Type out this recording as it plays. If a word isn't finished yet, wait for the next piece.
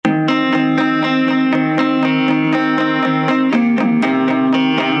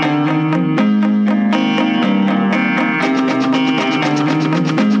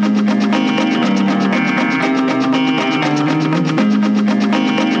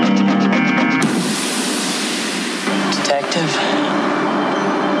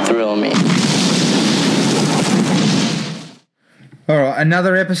All right,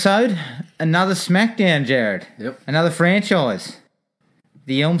 another episode, another SmackDown, Jared. Yep. Another franchise,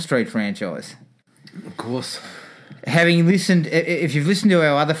 the Elm Street franchise. Of course. Having listened, if you've listened to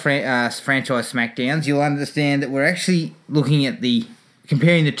our other franchise SmackDowns, you'll understand that we're actually looking at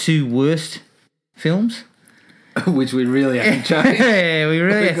comparing the two worst films. Which we really have to change. Yeah, we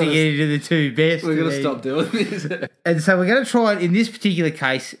really have to get into the two best. We're going to stop doing this. And so we're going to try it. In this particular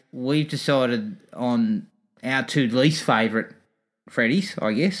case, we've decided on our two least favourite Freddy's,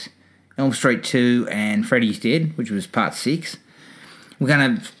 I guess. Elm Street 2 and Freddy's Dead, which was part 6. We're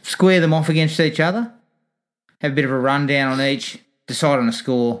going to square them off against each other, have a bit of a rundown on each, decide on a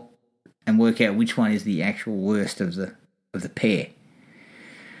score, and work out which one is the actual worst of the pair.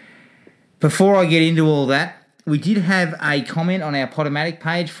 Before I get into all that, we did have a comment on our Podomatic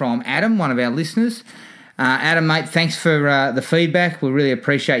page from Adam, one of our listeners. Adam, mate, thanks for the feedback. We really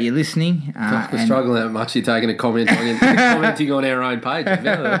appreciate you listening. We're struggling that much. You're taking a commenting on our own page.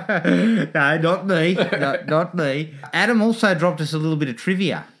 No, not me. Not me. Adam also dropped us a little bit of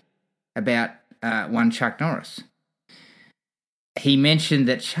trivia about one Chuck Norris. He mentioned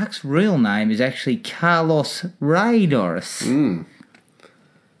that Chuck's real name is actually Carlos Ray Norris.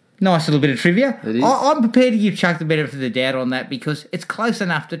 Nice little bit of trivia. It is. I'm prepared to give Chuck the benefit of the doubt on that because it's close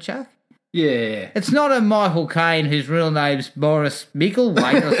enough to Chuck. Yeah. It's not a Michael Caine whose real name's Morris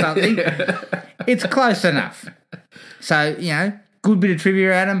Micklethwait or something. It's close enough. So, good bit of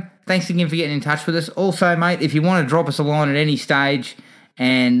trivia, Adam. Thanks again for getting in touch with us. Also, mate, if you want to drop us a line at any stage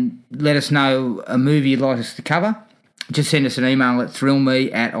and let us know a movie you'd like us to cover, just send us an email at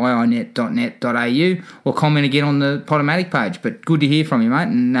thrillme@iinet.net.au or comment again on the Podomatic page. But good to hear from you, mate,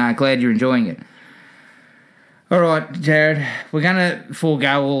 and glad you're enjoying it. All right, Jared, we're going to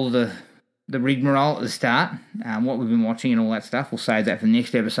forego all the rigmarole at the start, what we've been watching and all that stuff. We'll save that for the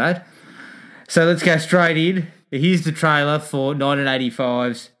next episode. So let's go straight in. Here's the trailer for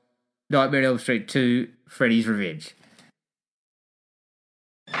 1985's Nightmare on Elm Street 2, Freddy's Revenge.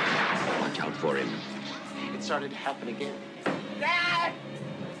 Watch out for him. It started to happen again. Dad!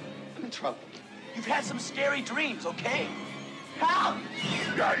 I'm in trouble. You've had some scary dreams, okay? Help!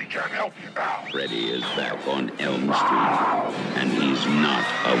 Daddy can't help you now. Freddy is back on Elm Street, and he's not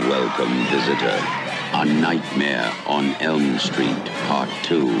a welcome visitor. A Nightmare on Elm Street, Part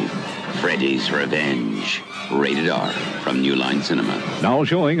 2, Freddy's Revenge. Rated R from New Line Cinema. Now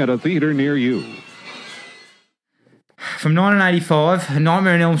showing at a theater near you. From 1985,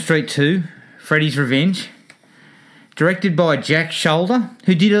 Nightmare on Elm Street 2, Freddy's Revenge. Directed by Jack Shoulder,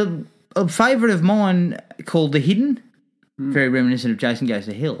 who did a favourite of mine called The Hidden. Very reminiscent of Jason Goes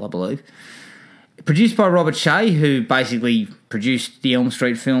to Hell, I believe. Produced by Robert Shea, who basically produced the Elm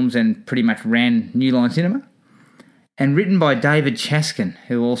Street films and pretty much ran New Line Cinema. And written by David Chaskin,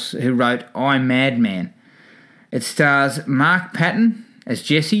 who wrote I'm Madman. It stars Mark Patton as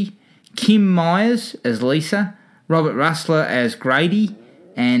Jesse, Kim Myers as Lisa, Robert Russler as Grady,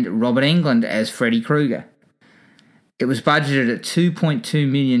 and Robert Englund as Freddy Krueger. It was budgeted at $2.2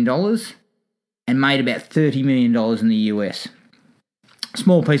 million and made about $30 million in the US.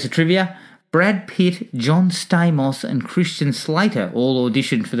 Small piece of trivia, Brad Pitt, John Stamos and Christian Slater all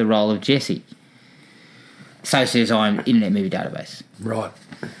auditioned for the role of Jesse. So says Internet Movie Database. Right.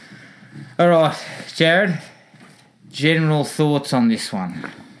 All right, Jared, general thoughts on this one?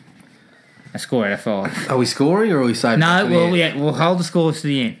 A score out of 5. Are we scoring or are we saving? No, we'll hold the scores to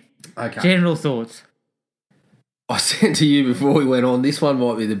the end. Okay. General thoughts. I said to you before we went on, this one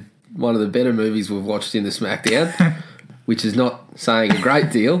might be one of the better movies we've watched in the SmackDown, which is not saying a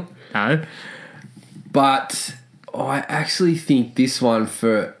great deal. No. But I actually think this one,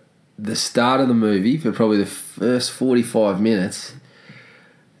 for the start of the movie, for probably the first 45 minutes,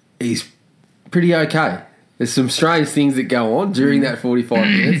 is pretty okay. There's some strange things that go on during that 45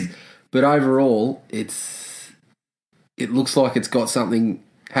 minutes, but overall, it looks like it's got something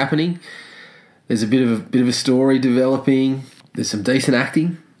happening. There's a bit of a story developing. There's some decent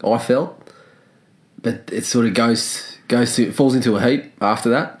acting, I felt, but it sort of falls into a heap after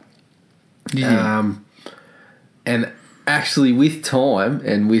that. Yeah. And actually, with time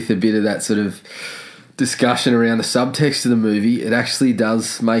and with a bit of that sort of discussion around the subtext of the movie, it actually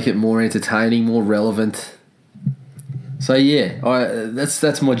does make it more entertaining, more relevant. So yeah,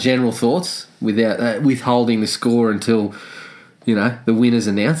 that's my general thoughts without withholding the score until the winner's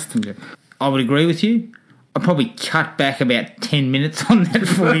announced. Yeah. I would agree with you. I'd probably cut back about 10 minutes on that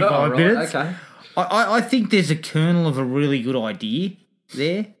 45 minutes. Okay. I think there's a kernel of a really good idea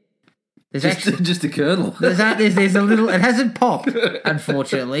there. There's just a kernel. There's a little. It hasn't popped,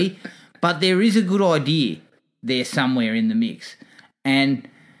 unfortunately, but there is a good idea there somewhere in the mix, and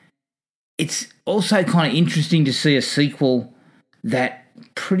it's also kind of interesting to see a sequel that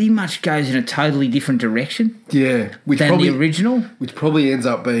pretty much goes in a totally different direction Yeah, which than probably the original. which probably ends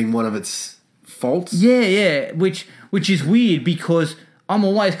up being one of its faults. Yeah, which is weird because I'm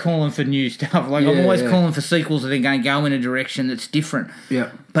always calling for new stuff. Like I'm always calling for sequels that are going to go in a direction that's different.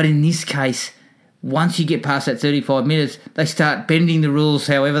 Yeah. But in this case, once you get past that 35 minutes, they start bending the rules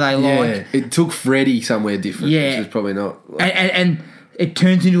however they like. It took Freddy somewhere different. Yeah. Which is probably not. And it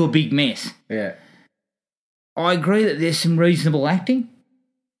turns into a big mess. Yeah. I agree that there's some reasonable acting,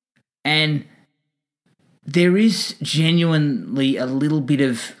 and there is genuinely a little bit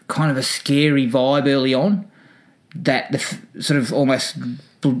of kind of a scary vibe early on that sort of almost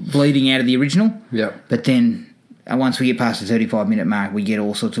bleeding out of the original. Yeah. But then once we get past the 35-minute mark, we get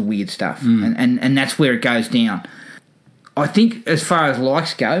all sorts of weird stuff, and that's where it goes down. I think as far as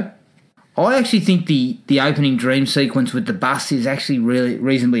likes go, I actually think the opening dream sequence with the bus is actually really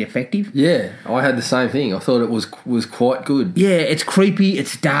reasonably effective. Yeah, I had the same thing. I thought it was quite good. Yeah, it's creepy,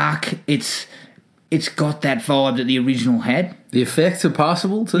 it's dark, it's got that vibe that the original had. The effects are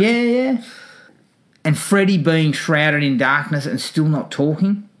passable too. Yeah. And Freddy being shrouded in darkness and still not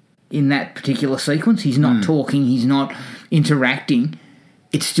talking in that particular sequence. He's not talking, he's not interacting.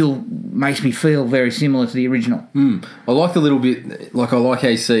 It still makes me feel very similar to the original. I like the little bit, like I like how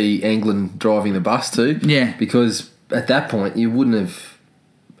you see Anglin driving the bus too. Yeah. Because at that point you wouldn't have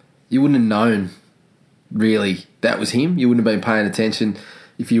known really that was him. You wouldn't have been paying attention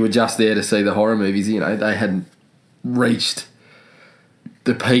if you were just there to see the horror movies. You know, they hadn't reached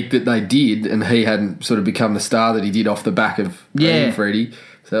the peak that they did, and he hadn't sort of become the star that he did off the back of being Freddy.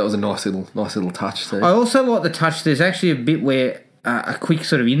 So that was a nice little touch too. I also like the touch. There's actually a bit where a quick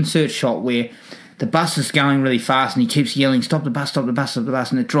sort of insert shot where the bus is going really fast and he keeps yelling, "Stop the bus, stop the bus, stop the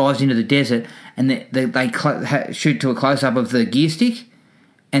bus," and it drives into the desert, and they shoot to a close-up of the gear stick,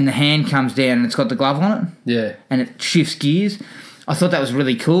 and the hand comes down and it's got the glove on it. Yeah. And it shifts gears. I thought that was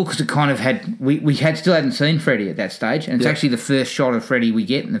really cool because it kind of had... We still hadn't seen Freddy at that stage, and it's actually the first shot of Freddy we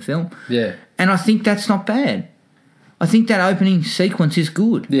get in the film. Yeah. And I think that's not bad. I think that opening sequence is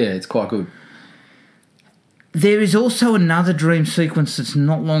good. Yeah, it's quite good. There is also another dream sequence that's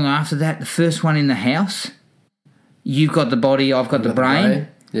not long after that. The first one in the house. You've got the body, I've got the brain.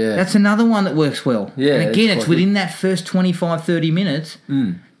 Yeah. That's another one that works well. Yeah, and again, it's quite within that first 25, 30 minutes.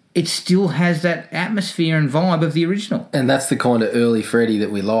 It still has that atmosphere and vibe of the original. And that's the kind of early Freddy that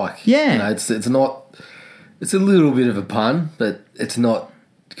we like. Yeah. You know, it's not... It's a little bit of a pun, but it's not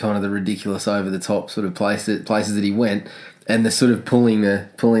kind of the ridiculous over-the-top sort of places that he went. And the sort of pulling the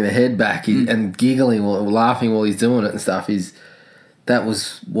head back and giggling or laughing while he's doing it and stuff that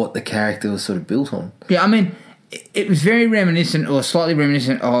was what the character was sort of built on. Yeah, I mean, it was very reminiscent, or slightly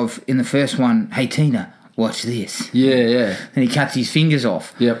reminiscent of, in the first one, "Hey Tina, watch this." Yeah. And he cuts his fingers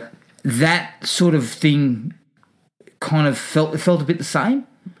off. Yep. That sort of thing kind of felt a bit the same.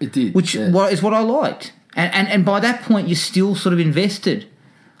 It did. Which is what I liked. And by that point, you're still sort of invested,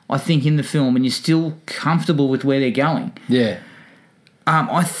 I think, in the film, and you're still comfortable with where they're going. Yeah.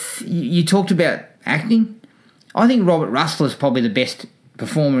 You talked about acting. I think Robert Russell is probably the best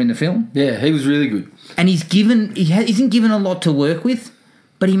performer in the film. Yeah, he was really good. And he isn't given a lot to work with,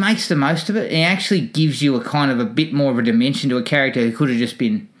 but he makes the most of it. He actually gives you a kind of a bit more of a dimension to a character who could have just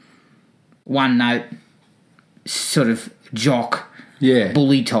been one note, sort of jock,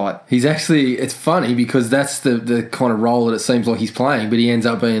 bully type. He's actually, it's funny because that's the kind of role that it seems like he's playing, but he ends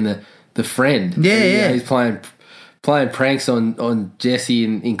up being the friend. Yeah. He's playing pranks on Jesse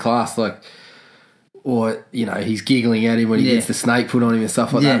in class, like, or, you know, he's giggling at him when he gets the snake put on him and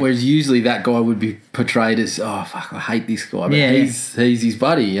stuff like that, whereas usually that guy would be portrayed as, oh, fuck, I hate this guy. But he's his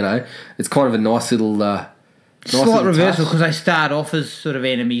buddy, you know. It's kind of a nice little... slight reversal because they start off as sort of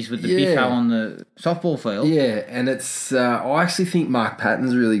enemies with the biffo on the softball field. Yeah, and it's... I actually think Mark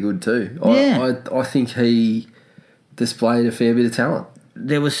Patton's really good too. I think he displayed a fair bit of talent.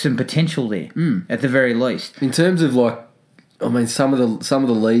 There was some potential there, at the very least. In terms of, like, I mean, some of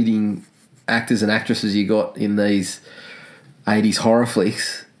the leading actors and actresses you got in these 80s horror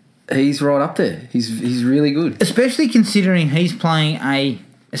flicks, he's right up there. He's really good. Especially considering he's playing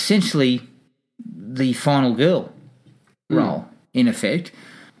essentially the final girl role, in effect.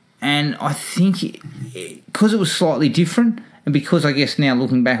 And I think because it was slightly different, and because I guess now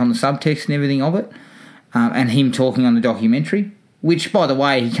looking back on the subtext and everything of it, and him talking on the documentary, which, by the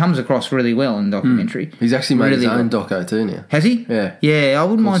way, he comes across really well in the documentary. He's actually made really his own doco too now. Has he? Yeah. Yeah, I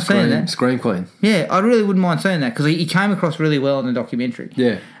wouldn't mind seeing that. Scream Queen. Yeah, I really wouldn't mind seeing that because he came across really well in the documentary.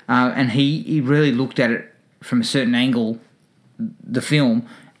 Yeah. And he really looked at it from a certain angle, the film,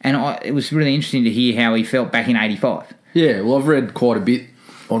 and it was really interesting to hear how he felt back in 85. Yeah, well, I've read quite a bit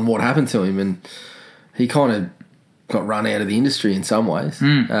on what happened to him, and he kind of got run out of the industry in some ways.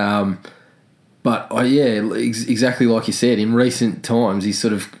 But exactly like you said, in recent times,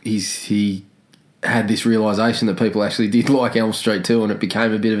 he had this realisation that people actually did like Elm Street 2, and it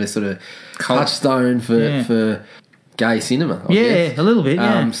became a bit of a sort of touchstone for gay cinema. I guess. A little bit.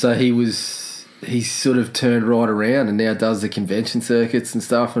 Yeah. So he's sort of turned right around and now does the convention circuits and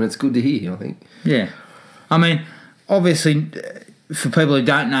stuff, and it's good to hear, I think. Yeah. I mean, obviously, for people who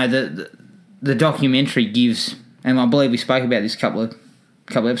don't know, the documentary gives, and I believe we spoke about this a couple of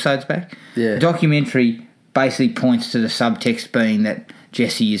episodes back. Yeah. The documentary basically points to the subtext being that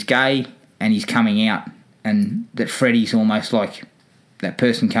Jesse is gay and he's coming out, and that Freddy's almost like that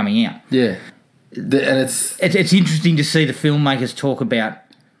person coming out. Yeah. And it's interesting to see the filmmakers talk about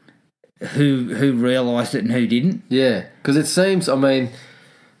who realised it and who didn't. Yeah, because it seems, I mean,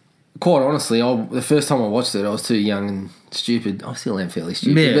 quite honestly, the first time I watched it, I was too young and stupid. I still am fairly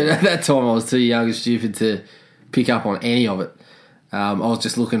stupid, but at that time I was too young and stupid to pick up on any of it. I was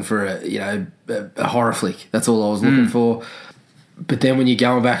just looking for a horror flick. That's all I was looking for. But then when you're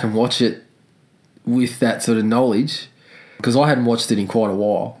going back and watch it with that sort of knowledge, because I hadn't watched it in quite a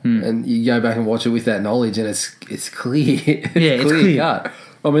while, and you go back and watch it with that knowledge, and it's clear. Yeah, it's clear. Cut.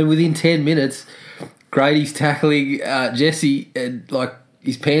 I mean, within 10 minutes, Grady's tackling Jesse, and like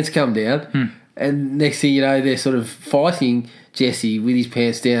his pants come down, and next thing you know, they're sort of fighting Jesse with his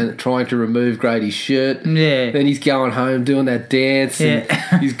pants down, trying to remove Grady's shirt. Yeah. Then he's going home doing that dance, and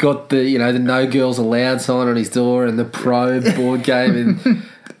he's got the No Girls Allowed sign on his door, and the Probe board game, and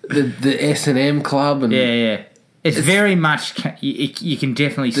the S&M club, and It's very much, you can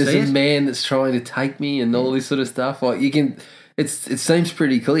definitely see it. There's a man that's trying to take me, and all this sort of stuff. Like you can, it seems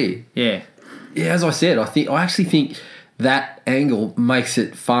pretty clear. Yeah. Yeah, as I said, I actually think that angle makes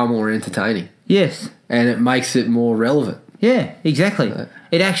it far more entertaining. Yes. And it makes it more relevant. Yeah, exactly.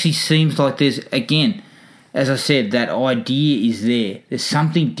 It actually seems like there's, again, as I said, that idea is there. There's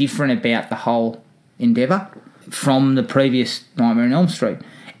something different about the whole endeavour from the previous Nightmare on Elm Street.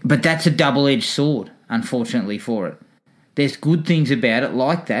 But that's a double-edged sword, unfortunately, for it. There's good things about it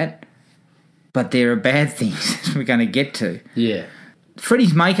like that, but there are bad things as we're going to get to. Yeah.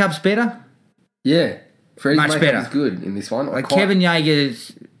 Freddy's makeup's better. Yeah. Freddy's Much makeup better. is good in this one. Like Kevin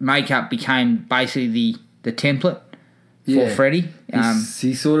Yeager's makeup became basically the template for Freddy.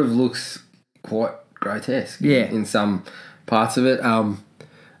 He sort of looks quite grotesque in some parts of it,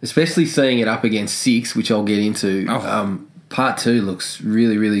 especially seeing it up against 6, which I'll get into. Part 2 looks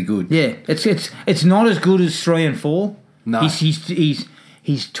really, really good. Yeah, it's not as good as 3 and 4. No.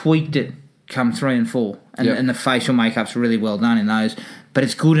 He's tweaked it come 3 and 4, and the facial makeup's really well done in those. But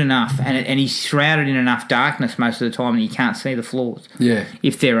it's good enough, and he's shrouded in enough darkness most of the time, and you can't see the flaws. Yeah,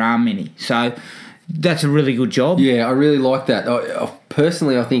 if there are many. So that's a really good job. Yeah, I really like that.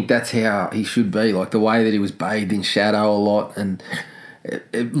 Personally, I think that's how he should be. Like the way that he was bathed in shadow a lot, and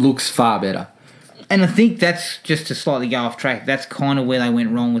it looks far better. And I think that's, just to slightly go off track, that's kind of where they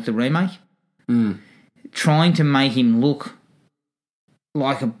went wrong with the remake. Trying to make him look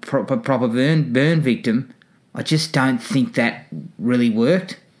like a proper burn victim, I just don't think that really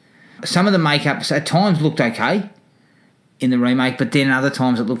worked. Some of the makeups at times looked okay in the remake, but then other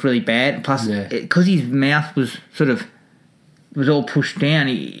times it looked really bad. Plus, because his mouth was was all pushed down,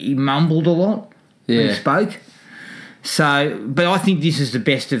 he mumbled a lot when he spoke. So, but I think this is the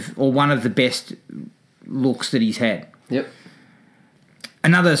best or one of the best looks that he's had. Yep.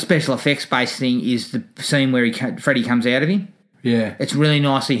 Another special effects based thing is the scene where Freddy comes out of him. Yeah. It's really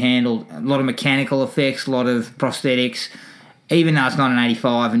nicely handled. A lot of mechanical effects, a lot of prosthetics, even though it's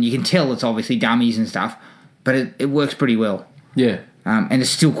 1985, and you can tell it's obviously dummies and stuff, but it works pretty well. Yeah. And it's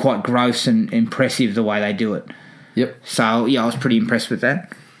still quite gross and impressive the way they do it. Yep. So, yeah, I was pretty impressed with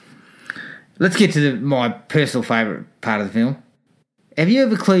that. Let's get to my personal favourite part of the film. Have you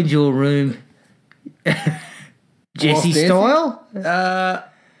ever cleaned your room Jesse style?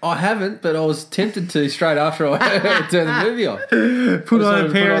 I haven't, but I was tempted to straight after I turned the movie on. Put on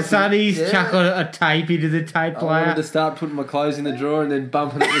a pair of sunnies, chuck on a tape into the tape player. I wanted to start putting my clothes in the drawer and then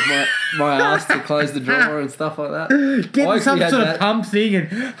bumping it with my ass to close the drawer and stuff like that. Getting some sort of pump thing and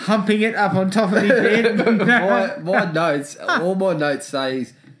humping it up on top of his bed. my notes, all my notes say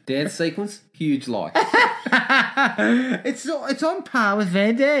is dance sequence, huge like. It's on par with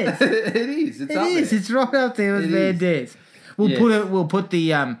Van Dance. It is. It's up there. It's right up there with Van Dance. I'll put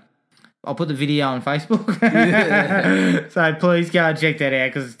the video on Facebook. So please go and check that out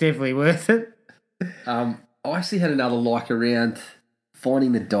because it's definitely worth it. I actually had another like around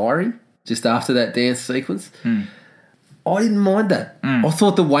finding the diary just after that dance sequence. I didn't mind that. I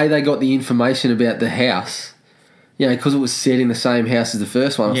thought the way they got the information about the house, because it was set in the same house as the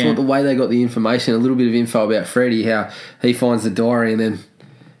first one. I Yeah. thought the way they got the information, a little bit of info about Freddy, how he finds the diary, and then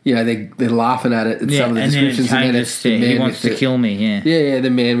they're laughing at it and some of the and then it descriptions, and then changes it's to the man he wants with to kill me. Yeah. yeah, the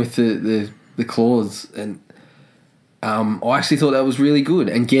man with the claws, and I actually thought that was really good,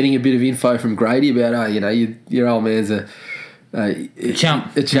 and getting a bit of info from Grady about your old man's a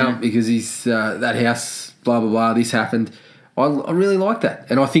chump. because he's that house, blah blah blah. This happened. I really like that,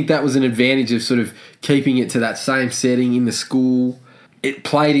 and I think that was an advantage of sort of keeping it to that same setting in the school. It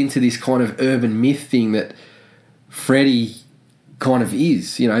played into this kind of urban myth thing that Freddy kind of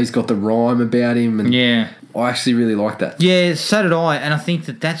is. He's got the rhyme about him, and Yeah. I actually really like that. Yeah, so did I, and I think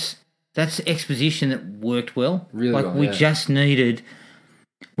that's exposition that worked well. Really well, we yeah. just needed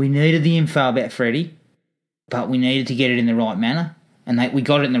the info about Freddy, but we needed to get it in the right manner, and we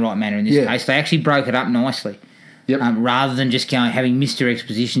got it in the right manner in this Yeah. case. They actually broke it up nicely, Yep. rather than just having Mr.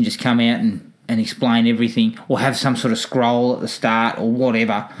 Exposition just come out and explain everything, or have some sort of scroll at the start or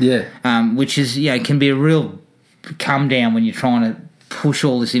whatever. Yeah. Which is can be a real come down when you're trying to push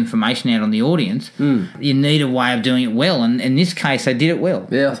all this information out on the audience. You need a way of doing it well, and in this case they did it well.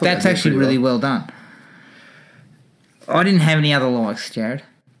 Yeah, I thought that's they did actually pretty really well done. I didn't have any other likes, Jared.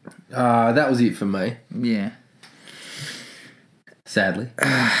 That was it for me, Yeah. sadly.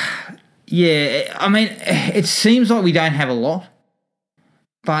 Yeah, I mean, it seems like we don't have a lot,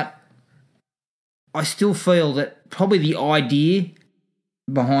 but I still feel that probably the idea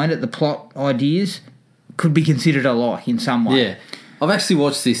behind it, the plot ideas, could be considered a like in some way. Yeah. I've actually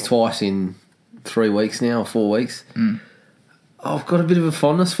watched this twice in 3 weeks now, or 4 weeks. I've got a bit of a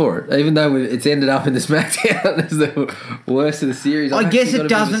fondness for it, even though it's ended up in the SmackDown as the worst of the series. I I've guess actually it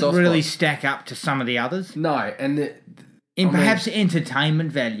got a bit of a doesn't soft really spot. stack up to some of the others. No, and Perhaps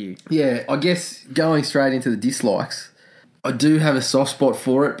entertainment value. yeah, I guess going straight into the dislikes, I do have a soft spot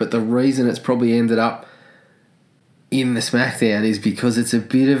for it, but the reason it's probably ended up in the SmackDown is because it's a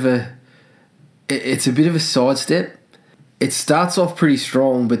bit of a sidestep. It starts off pretty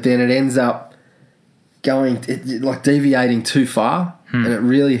strong, but then it ends up deviating too far, and it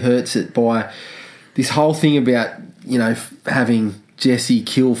really hurts it by this whole thing about having Jesse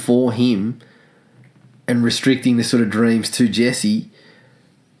kill for him and restricting the sort of dreams to Jesse.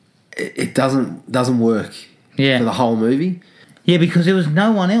 It doesn't work Yeah. for the whole movie. Yeah, because there was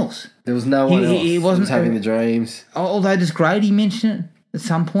no one else. There was no one else he that wasn't was having the dreams. Although does Grady mention it at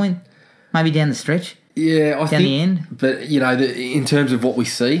some point? Maybe down the stretch? Yeah, I think. the end? But in terms of what we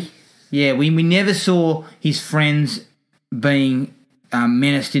see, Yeah, we never saw his friends being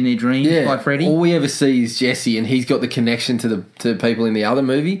menaced in their dreams by Freddy. all we ever see is Jesse, and he's got the connection to people in the other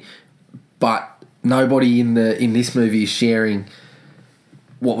movie, but nobody in this movie is sharing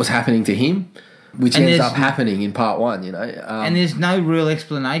what was happening to him, which And ends there's- up happening in part one. And there's no real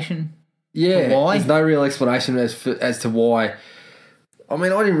explanation. yeah, why? there's no real explanation as to why. I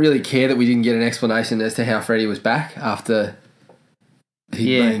mean, I didn't really care that we didn't get an explanation as to how Freddy was back after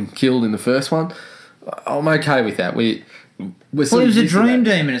he'd been killed in the first one. I'm okay with that. We're Well, sort he was of a used to dream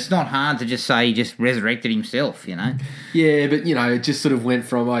that. demon. It's not hard to just say he just resurrected himself, Yeah, but it just sort of went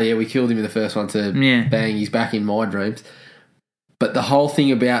from we killed him in the first one to Yeah. bang, he's back in my dreams. But the whole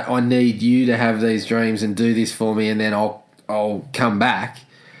thing about I need you to have these dreams and do this for me, and then I'll come back.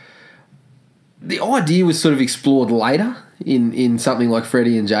 The idea was sort of explored later in something like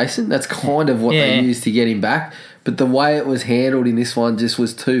Freddy and Jason. That's kind of what they Yeah. used to get him back. But the way it was handled in this one just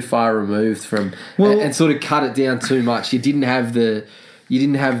was too far removed from, and sort of cut it down too much. You didn't have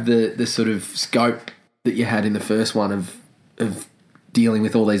the sort of scope that you had in the first one of dealing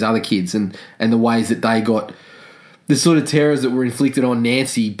with all these other kids and the ways that they got the sort of terrors that were inflicted on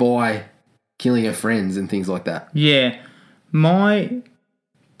Nancy by killing her friends and things like that. Yeah. My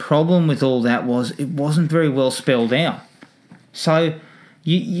problem with all that was it wasn't very well spelled out. So,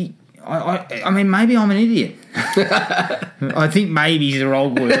 I mean, maybe I'm an idiot. I think maybe is the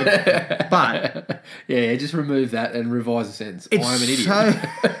wrong word. But Yeah, just remove that and revise the sentence. it's I'm an idiot. so...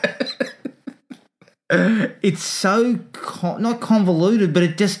 it's so not convoluted, but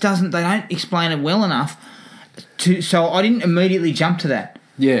it just doesn't. They don't explain it well enough. So I didn't immediately jump to that.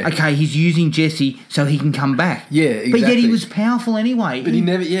 Yeah. Okay, he's using Jesse so he can come back. Yeah, exactly. But yet he was powerful anyway. But he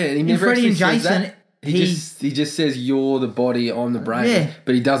never Freddy actually and says Jason, that. He just says you're the body, I'm the brain. Yeah.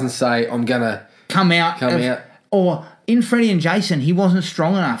 But he doesn't say I'm gonna come out. out. Or in Freddy and Jason, he wasn't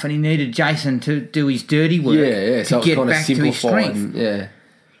strong enough, and he needed Jason to do his dirty work. Yeah. So to get it's kind of back to his simplified. strength. Yeah.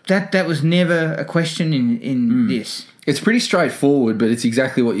 That was never a question in this. It's pretty straightforward, but it's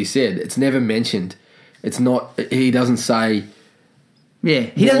exactly what you said. It's never mentioned. It's not. He doesn't say. Yeah,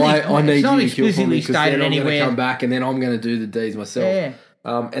 he doesn't. I need it's not you to kill for explicitly me because stated then I'm going to anywhere. come back and then I'm going to do the deeds myself. Yeah.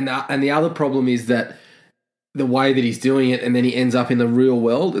 And the other problem is that the way that he's doing it, and then he ends up in the real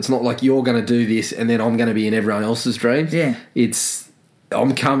world. It's not like you're going to do this and then I'm going to be in everyone else's dreams. Yeah. It's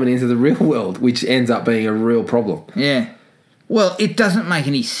I'm coming into the real world, which ends up being a real problem. Yeah. Well, it doesn't make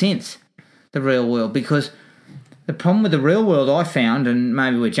any sense, the real world, because the problem with the real world I found, and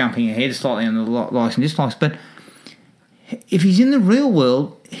maybe we're jumping ahead slightly on the likes and dislikes, but if he's in the real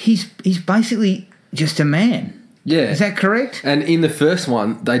world, he's basically just a man. Yeah. Is that correct? And in the first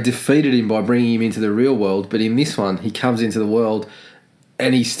one, they defeated him by bringing him into the real world, but in this one, he comes into the world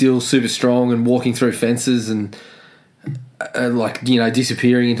and he's still super strong and walking through fences and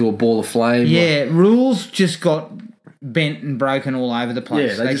disappearing into a ball of flame. Yeah, rules just got bent and broken all over the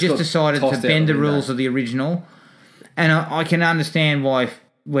place. Yeah, they just decided to bend the rules of the original, and I can understand why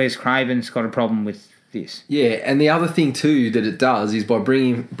Wes Craven's got a problem with this. Yeah, and the other thing too that it does is by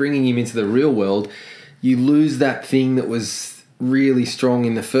bringing him into the real world, you lose that thing that was really strong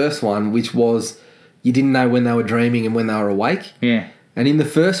in the first one, which was you didn't know when they were dreaming and when they were awake. Yeah. And in the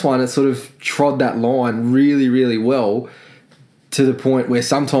first one, it sort of trod that line really, really well to the point where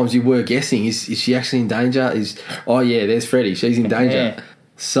sometimes you were guessing, is she actually in danger? There's Freddy, she's in danger. Yeah.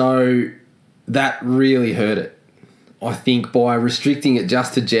 So that really hurt it. I think by restricting it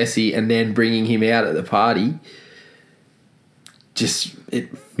just to Jesse and then bringing him out at the party, it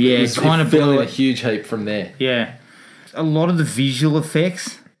fell in a huge heap from there. Yeah. A lot of the visual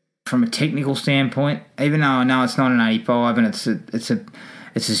effects from a technical standpoint, even though I know it's not an 85 and it's a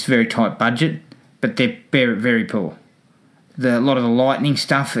very tight budget, but they're very, very poor. A lot of the lightning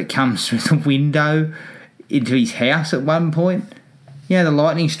stuff that comes through the window into his house at one point. Yeah, the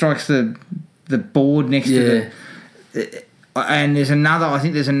lightning strikes the board next to the... And there's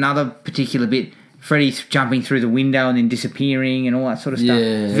another particular bit, Freddy's jumping through the window and then disappearing and all that sort of stuff.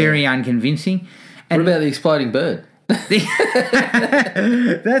 Yeah. Very unconvincing. And what about the exploding bird?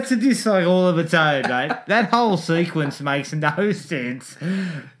 That's a dislike all of its own, mate. That whole sequence makes no sense.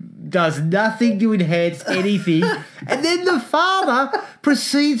 Does nothing to enhance anything. And then the father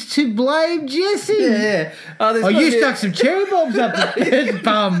proceeds to blame Jesse. Yeah. You stuck some cherry bombs up his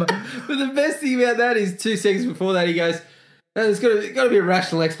bum. But the best thing about that is 2 seconds before that he goes, there's got to be a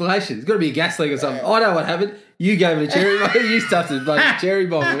rational explanation. There's got to be a gas leak or something. I know what happened. You gave it a cherry bomb. You stuffed it bloody cherry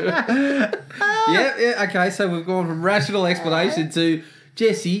bomb. Yeah, okay, so we've gone from rational explanation to,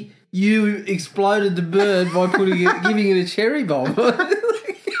 Jesse, you exploded the bird by giving it a cherry bomb.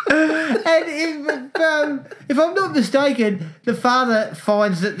 And if I'm not mistaken, the father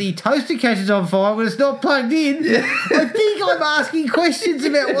finds that the toaster catches on fire when it's not plugged in. Yeah. I think I'm asking questions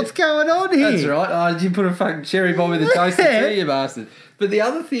about what's going on here. That's right. Oh, did you put a fucking cherry bomb in the toaster too, you bastard? But the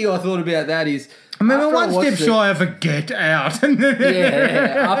other thing I thought about that is... I mean, we're one step shy of a Get Out.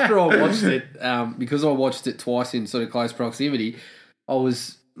 After I watched it, because I watched it twice in sort of close proximity, I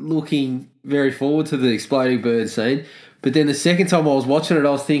was looking very forward to the exploding bird scene. But then the second time I was watching it, I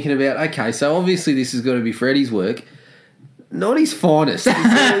was thinking about, okay, so obviously this has got to be Freddy's work. Not his finest.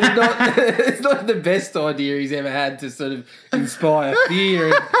 It's not the best idea he's ever had to sort of inspire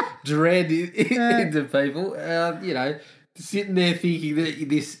fear and dread into people. Sitting there thinking that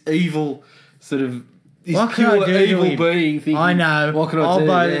this evil sort of... What can I do evil to him? being thinking, I know. What can I I'll do?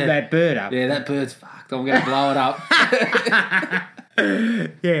 blow that bird up. Yeah, that bird's fucked. I'm going to blow it up.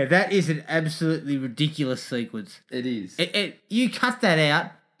 Yeah, that is an absolutely ridiculous sequence. It is. You cut that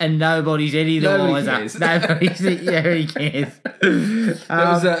out and nobody's any the wiser. Nobody cares.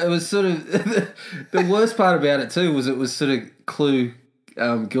 It was sort of... the worst part about it too was it was sort of Clu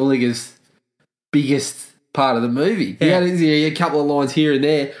Gulager's biggest part of the movie. He had a couple of lines here and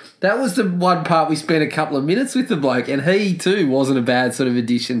there. That was the one part we spent a couple of minutes with the bloke, and he too wasn't a bad sort of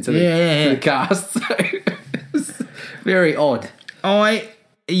addition to the cast. So it was very odd.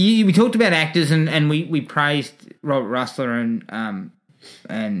 We talked about actors and we praised Robert Rustler and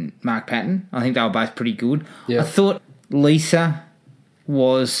Mark Patton. I think they were both pretty good. Yeah. I thought Lisa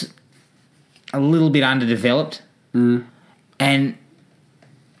was a little bit underdeveloped. And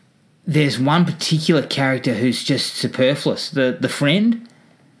there's one particular character who's just superfluous. The friend.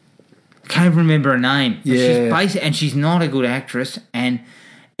 Can't remember her name. Yeah. She's not a good actress, and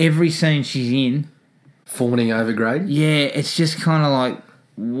every scene she's in, fawning over Grady. Yeah, it's just kind of like,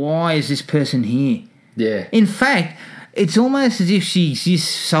 why is this person here? Yeah. In fact, it's almost as if she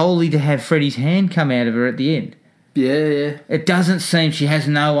exists solely to have Freddy's hand come out of her at the end. Yeah. It doesn't seem she has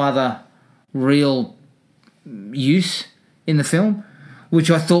no other real use in the film,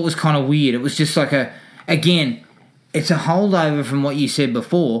 which I thought was kind of weird. It was just like again, it's a holdover from what you said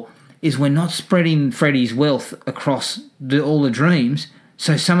before, is we're not spreading Freddy's wealth across all the dreams,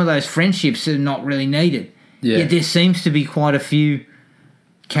 so some of those friendships are not really needed. Yeah. Yet there seems to be quite a few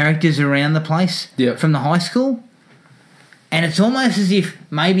characters around the place Yep. from the high school. And it's almost as if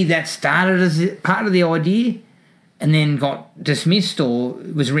maybe that started as part of the idea and then got dismissed or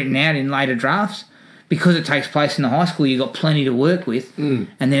was written out in later drafts. Because it takes place in the high school, you've got plenty to work with, and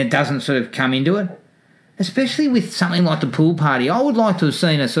then it doesn't sort of come into it. Especially with something like the pool party. I would like to have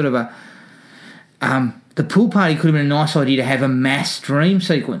seen a sort of a... the pool party could have been a nice idea to have a mass dream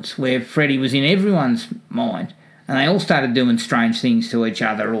sequence where Freddy was in everyone's mind and they all started doing strange things to each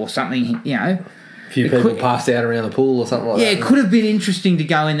other or something, you know. A few people passed out around the pool or something like that. Yeah, it could have been interesting to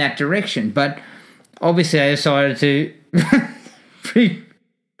go in that direction, but obviously they decided to bring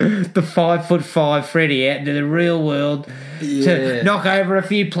the 5'5" Freddy out into the real world to knock over a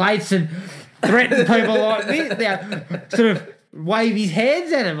few plates and threaten people like this. Now, sort of wave his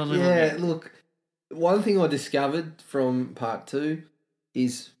hands at him a little bit. Yeah, look, one thing I discovered from part 2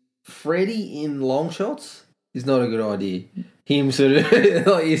 is Freddy in long shots is not a good idea. Him sort of,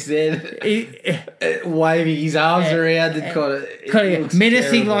 like you said, waving his arms around and kind of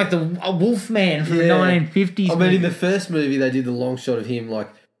menacing terrible. like a wolf man from the 1950s. I mean, in the first movie, they did the long shot of him like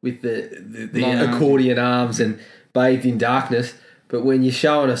with the Long accordion arms and bathed in darkness. But when you're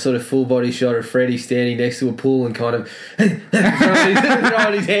showing a sort of full body shot of Freddy standing next to a pool and kind of throwing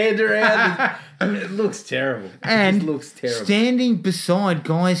his hand around, it looks terrible. And it just looks terrible. standing beside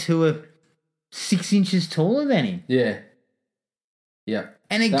guys who are 6 inches taller than him. Yeah. Yeah.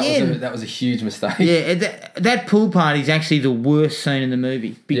 And again, that was a huge mistake. yeah, that pool party is actually the worst scene in the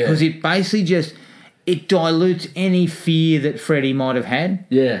movie because it basically just it dilutes any fear that Freddy might have had.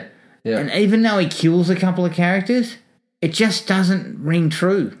 Yeah. Yeah. And even though he kills a couple of characters, it just doesn't ring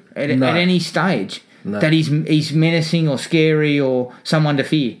true at any stage that he's menacing or scary or someone to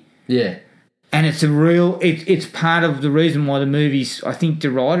fear. Yeah. And it's it's part of the reason why the movie's, I think,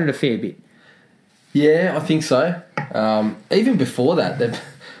 derided a fair bit. Yeah, I think so. Even before that, the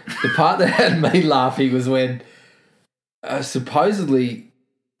part that had me laughing was when supposedly,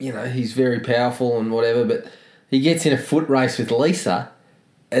 you know, he's very powerful and whatever, but he gets in a foot race with Lisa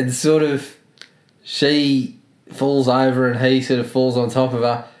and sort of she falls over and he sort of falls on top of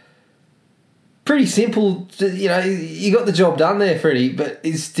her. Pretty simple, you know, you got the job done there, Freddie, but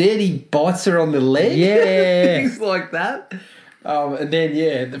instead he bites her on the leg. Yeah. Things like that. And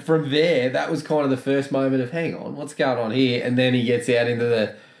then, from there, that was kind of the first moment of, hang on, what's going on here? And then he gets out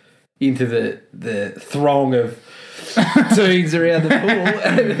into the throng of teens around the pool,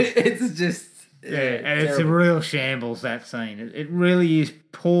 and it's just... Yeah, and it's a real shambles, that scene. It really is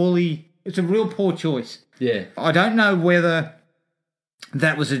poorly... It's a real poor choice. Yeah. I don't know whether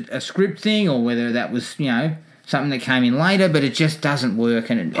that was a script thing or whether that was, you know, something that came in later, but it just doesn't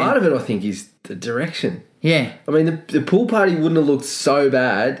work. And part of it, I think, is the direction. Yeah. I mean, the pool party wouldn't have looked so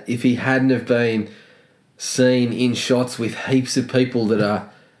bad if he hadn't have been seen in shots with heaps of people that are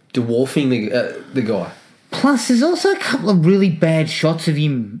dwarfing the guy. Plus, there's also a couple of really bad shots of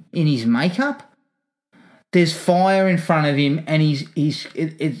him in his makeup. There's fire in front of him, and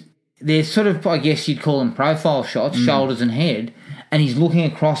there's sort of, I guess you'd call them profile shots, shoulders and head, and he's looking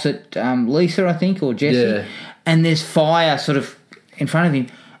across at Lisa, I think, or Jesse, and there's fire sort of in front of him,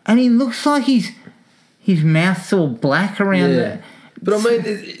 and he looks like his mouth's all black around there. But I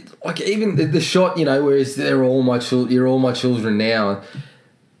mean, like even the shot, you know, whereas you're all my children now,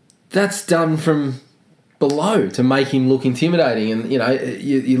 that's done from below to make him look intimidating, and you know,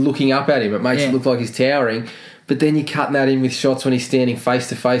 you're looking up at him, it makes it look like he's towering. But then you're cutting that in with shots when he's standing face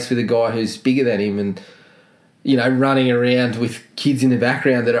to face with a guy who's bigger than him, and you know, running around with kids in the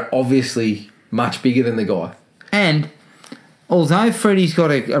background that are obviously much bigger than the guy. And although Freddy's got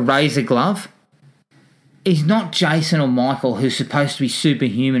a razor glove, he's not Jason or Michael, who's supposed to be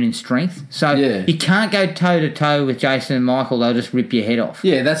superhuman in strength. So you can't go toe-to-toe with Jason and Michael. They'll just rip your head off.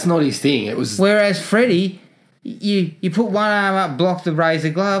 Yeah, that's not his thing. It was. Whereas Freddy, you put one arm up, block the razor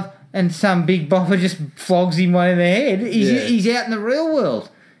glove, and some big bopper just flogs him one in the head. He's out in the real world.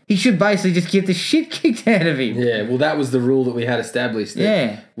 He should basically just get the shit kicked out of him. Yeah, well, that was the rule that we had established.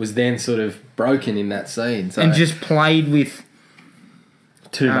 That was then sort of broken in that scene. So. And just played with...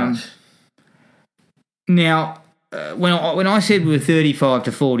 Too much. Now, when I said we were 35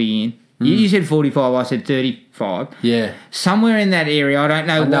 to 40 in, you said 45, I said 35. Yeah. Somewhere in that area, I don't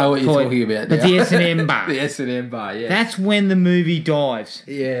know, what you're talking about but now. the S&M bar. The S&M bar, yeah. That's when the movie dives.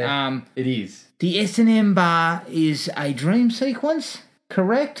 Yeah, it is. The S&M bar is a dream sequence,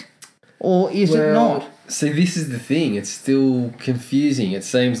 correct? Or is it not? See, this is the thing. It's still confusing. It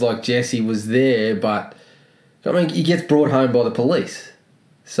seems like Jesse was there, but I mean, he gets brought home by the police.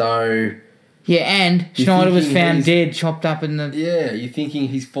 So... Yeah, and Schneider was found dead, chopped up in the... Yeah, you're thinking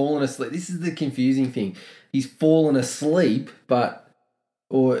he's fallen asleep. This is the confusing thing. He's fallen asleep, but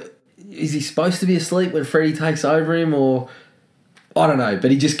or is he supposed to be asleep when Freddy takes over him, or I don't know.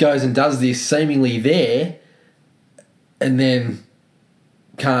 But he just goes and does this seemingly there, and then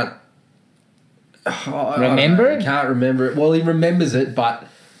can't remember it. Can't remember it. Well, he remembers it, but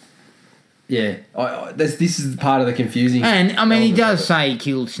yeah, this is part of the confusing. And I mean, he does say he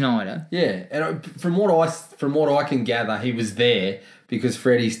killed Schneider. Yeah, and from what I can gather, he was there because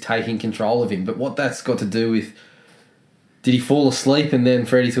Freddy's taking control of him. But what that's got to do with, did he fall asleep and then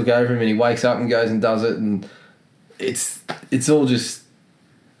Freddy took over him and he wakes up and goes and does it, and it's all just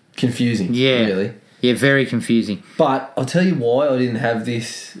confusing. Yeah, really. Yeah, very confusing. But I'll tell you why I didn't have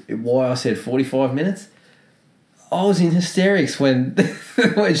this. Why I said 45 minutes. I was in hysterics when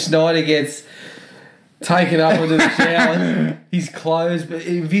when Schneider gets taken up into the shower, his clothes, but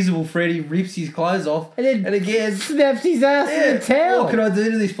Invisible Freddy rips his clothes off, and again snaps his ass in a towel. What can I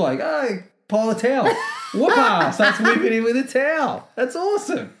do to this bloke? Oh, pile of towel. Whoop! Starts whipping him with a towel. That's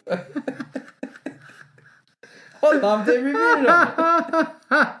awesome. I loved every minute of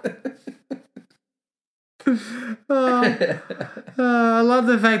it. I love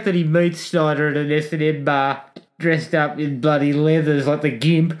the fact that he meets Schneider at an S&M bar, dressed up in bloody leathers like the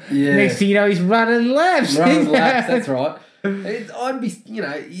Gimp. Yeah. Next thing you know, he's running laps. That's right. I'd be,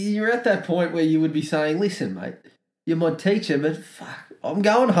 you're at that point where you would be saying, "Listen, mate, you're my teacher, but fuck, I'm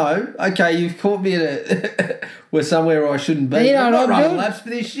going home. Okay, you've caught me at where somewhere I shouldn't be. I'm not running laps for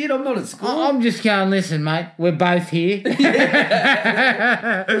this shit. I'm not at school. I'm just going, listen, mate, we're both here.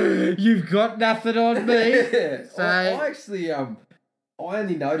 You've got nothing on me." Yeah. So, I actually, I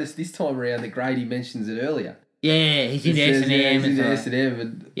only noticed this time around that Grady mentions it earlier. yeah, he's in S&M. He's in S&M,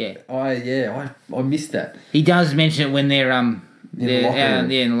 and I missed that. He does mention it when they're in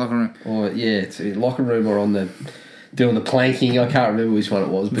the locker room. Or it's in the locker room or on the doing the planking. I can't remember which one it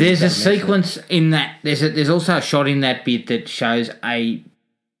was. But There's a sequence in that. There's also a shot in that bit that shows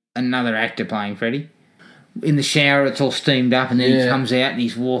another actor playing Freddy. In the shower, it's all steamed up, and then he comes out and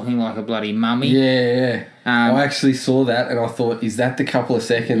he's walking like a bloody mummy. Yeah. I actually saw that, and I thought, is that the couple of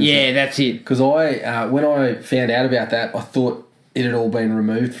seconds? Yeah, that's it. Because when I found out about that, I thought it had all been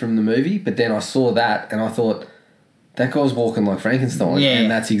removed from the movie, but then I saw that, and I thought, that guy's walking like Frankenstein,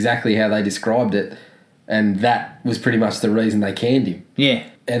 and that's exactly how they described it, and that was pretty much the reason they canned him. Yeah.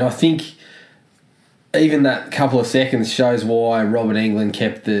 And I think even that couple of seconds shows why Robert Englund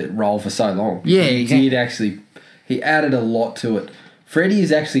kept the role for so long. Yeah, He added a lot to it. Freddy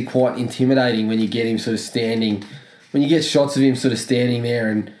is actually quite intimidating when you get him sort of standing, when you get shots of him sort of standing there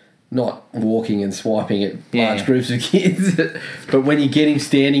and not walking and swiping at large groups of kids. But when you get him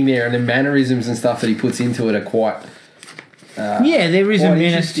standing there, and the mannerisms and stuff that he puts into it are quite... there is a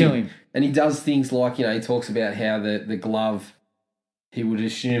menace to him. And he does things like, he talks about how the glove... He would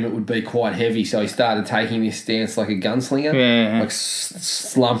assume it would be quite heavy, so he started taking this stance like a gunslinger, like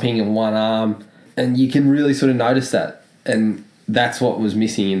slumping in one arm, and you can really sort of notice that, and that's what was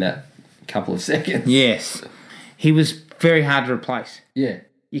missing in that couple of seconds. Yes, he was very hard to replace. Yeah,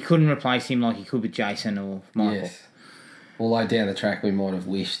 you couldn't replace him like you could with Jason or Michael. Yes, although down the track we might have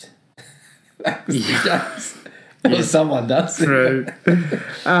wished that was the case. Or someone does. True.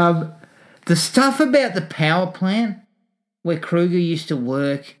 The stuff about the power plant, where Kruger used to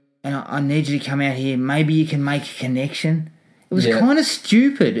work, and I need you to come out here, maybe you can make a connection. It was kind of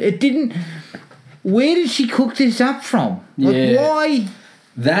stupid. It didn't... Where did she cook this up from? Why?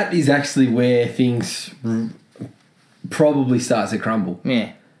 That is actually where things probably starts to crumble.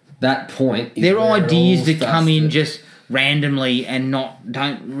 Yeah. That point is their where ideas that come in just randomly and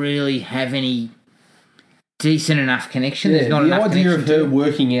don't really have any decent enough connection. There's not enough idea of her to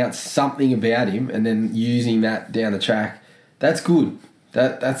working out something about him and then using that down the track, that's good.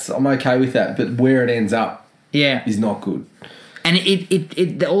 That's I'm okay with that. But where it ends up, is not good. And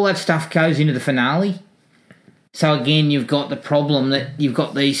it all that stuff goes into the finale. So again, you've got the problem that you've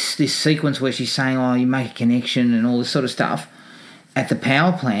got this sequence where she's saying, "Oh, you make a connection" and all this sort of stuff at the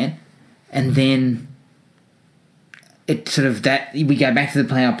power plant, and then it sort of that we go back to the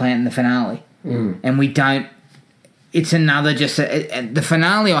power plant in the finale, and we don't. It's another the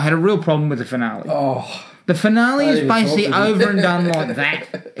finale. I had a real problem with the finale. Oh. The finale is basically over and done like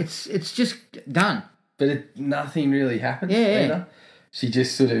that. It's just done. But nothing really happens. Yeah. She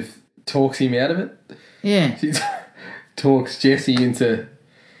just sort of talks him out of it. Yeah. She talks Jesse into,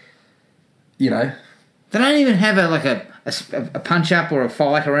 They don't even have a punch up or a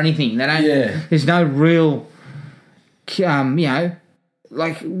fight or anything. They don't. Yeah. There's no real, wouldn't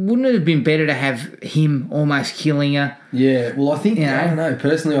it have been better to have him almost killing her? Yeah. Well, I think I don't know.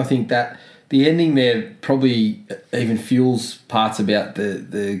 Personally, I think that the ending there probably even fuels parts about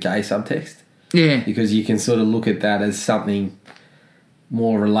the gay subtext. Yeah. Because you can sort of look at that as something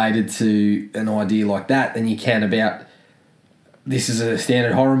more related to an idea like that than you can about this is a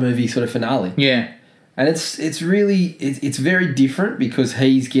standard horror movie sort of finale. Yeah. And it's really it's very different because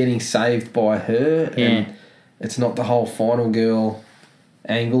he's getting saved by her, and it's not the whole final girl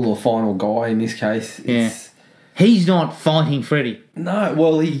angle or final guy in this case. He's not fighting Freddy. No,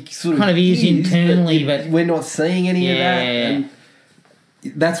 well, he sort of kind of is internally, but we're not seeing any of that. And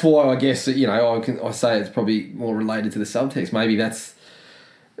that's why I guess I say it's probably more related to the subtext. Maybe that's.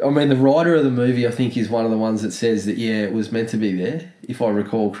 I mean, the writer of the movie, I think, is one of the ones that says that it was meant to be there, if I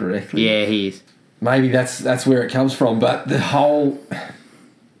recall correctly. Yeah, he is. Maybe that's where it comes from. But the whole,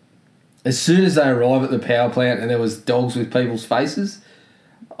 as soon as they arrive at the power plant and there was dogs with people's faces,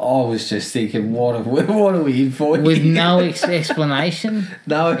 I was just thinking, what are we in for? With no explanation,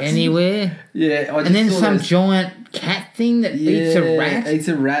 anywhere. Yeah, and then some giant cat thing that eats a rat. Eats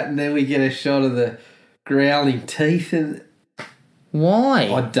a rat, and then we get a shot of the growling teeth. And why?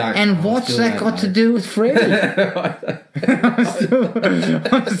 I don't. And what's that got to do with Freddy? I'm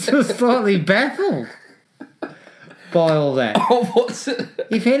still slightly baffled by all that. Oh, what's it?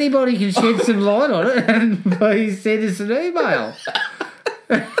 If anybody can shed some light on it, please send us an email.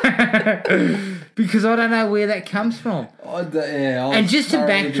 Because I don't know where that comes from. And just to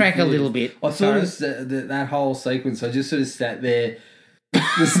backtrack a little bit, I sort of that whole sequence. I just sort of sat there,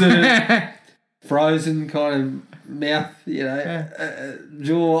 the sort of frozen kind of mouth,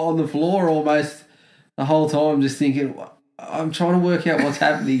 jaw on the floor almost the whole time, just thinking, I'm trying to work out what's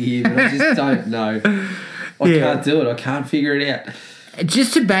happening here, but I just don't know. I can't do it. I can't figure it out.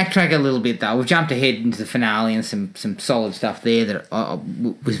 Just to backtrack a little bit, though, we've jumped ahead into the finale and some solid stuff there that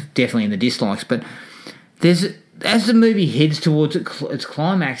was definitely in the dislikes. But as the movie heads towards its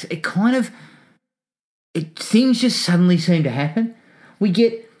climax, things just suddenly seem to happen. We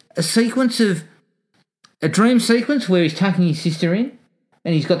get a dream sequence where he's tucking his sister in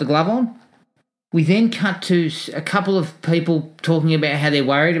and he's got the glove on. We then cut to a couple of people talking about how they're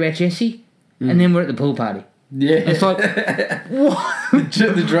worried about Jesse, and then we're at the pool party. Yeah. It's like, what?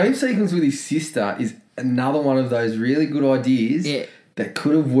 The dream sequence with his sister is another one of those really good ideas that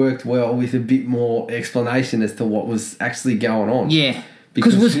could have worked well with a bit more explanation as to what was actually going on. Yeah.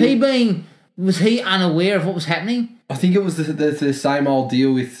 Because was he unaware of what was happening? I think it was the same old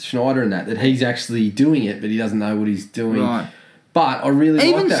deal with Schneider and that he's actually doing it, but he doesn't know what he's doing. Right. But I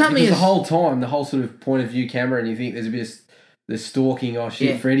really like that because the whole time, the whole sort of point of view camera, and you think there's a bit of the stalking,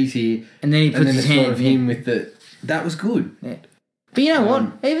 Freddy's here. And then he puts his hand of him with that was good. Yeah. But you know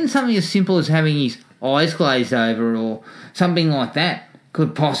what? Even something as simple as having his eyes glazed over or something like that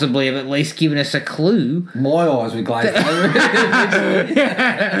could possibly have at least given us a clue. My eyes were glazed over.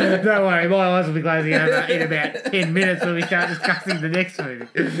 Don't worry, my eyes will be glazing over in about 10 minutes when we start discussing the next movie.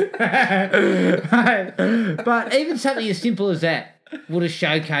 But even something as simple as that would have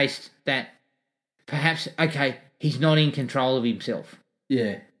showcased that perhaps, okay, he's not in control of himself.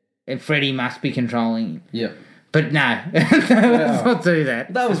 Yeah. And Freddy must be controlling him. Yep. But no, let's not do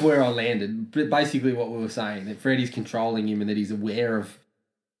that. That was where I landed. But basically what we were saying, that Freddy's controlling him and that he's aware of...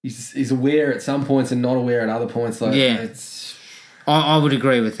 He's aware at some points and not aware at other points. Like, I would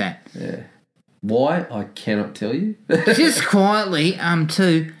agree with that. Yeah. Why? I cannot tell you. Just quietly,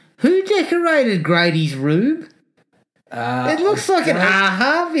 too, who decorated Grady's room? It looks like an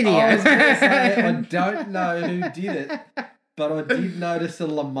AHA video. I was going to say, I don't know who did it, but I did notice a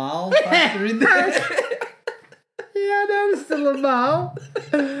Lamal poster in there. Yeah, I noticed the Lamal.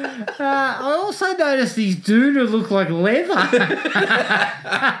 I also noticed these Duna look like leather.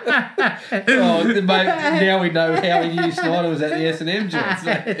 Now we know how he knew Snyder was at the S&M joint.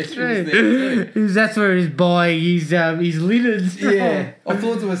 That's true. That's where he's buying his linens from. Yeah. I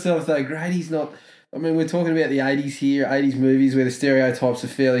thought to myself, though, Grady's not... I mean, we're talking about the 80s here, 80s movies where the stereotypes are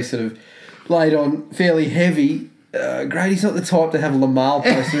fairly sort of laid on, fairly heavy. Grady's not the type to have a Lamal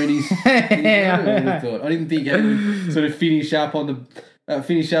poster in his. I didn't think he would sort of finish up on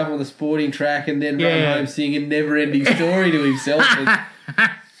the sporting track and then run home singing a never-ending story to himself.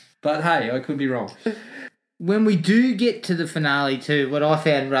 But hey, I could be wrong. When we do get to the finale too, what I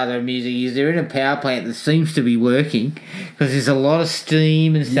found rather amusing is they're in a power plant that seems to be working because there's a lot of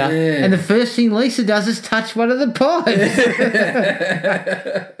steam and stuff. Yeah. And the first thing Lisa does is touch one of the pipes.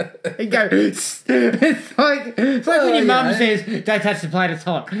 And go, it's like when your mum says, "Don't touch the plate, it's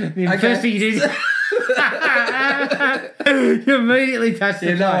hot." The first thing you do is you immediately touch the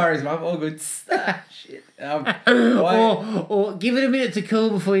plate. No worries, mum. All good. Shit. Or give it a minute to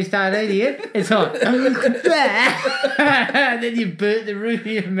cool before you start eating it. It's hot. Then you burnt the roof of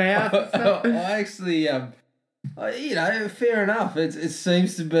your mouth. I actually, fair enough. It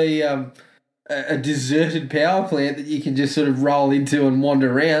seems to be a deserted power plant that you can just sort of roll into and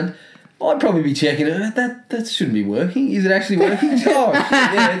wander around, I'd probably be checking it. That shouldn't be working. Is it actually working? Oh,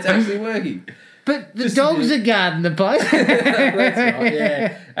 yeah, it's actually working. But the dogs are guarding the place. That's right.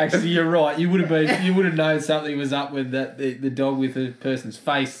 Yeah, actually, you're right. You would have known something was up when the dog with the person's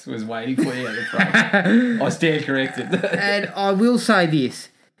face was waiting for you at the front. I stand corrected. And I will say this: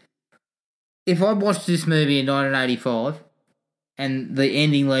 if I watched this movie in 1985 and the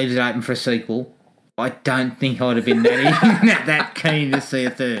ending leaves it open for a sequel, I don't think I'd have been that keen to see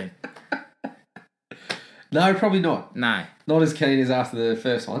a third. No, probably not. No, Not as keen as after the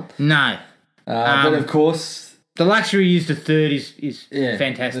first one. no. But of course, The luxury used a third is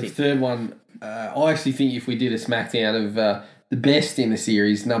fantastic. The third one, I actually think if we did a smackdown of the best in the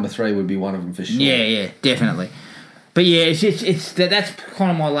series, number 3 would be one of them for sure. Yeah, definitely. But yeah, it's that's kind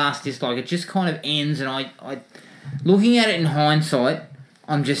of my last dislike. It just kind of ends, and I looking at it in hindsight,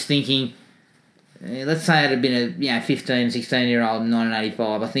 I'm just thinking, let's say it had been a 15, 16-year-old in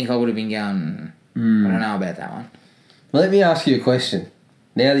 1985, I think I would have been going, I don't know about that one. Let me ask you a question.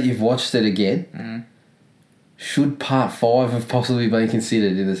 Now that you've watched it again, should part 5 have possibly been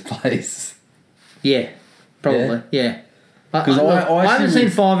considered in this place? Yeah, probably. Yeah. Because I haven't seen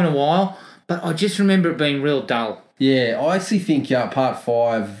 5 in a while, but I just remember it being real dull. Yeah, I actually think part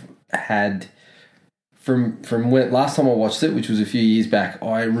 5 had, from when last time I watched it, which was a few years back,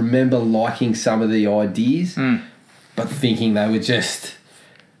 I remember liking some of the ideas, but thinking they were just...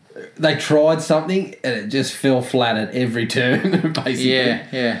 They tried something and it just fell flat at every turn, basically.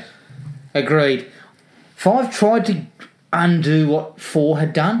 Yeah. Agreed. 5 tried to undo what 4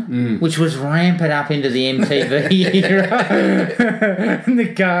 had done, which was ramp it up into the MTV era and the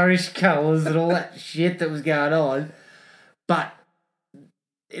garish colours and all that shit that was going on. But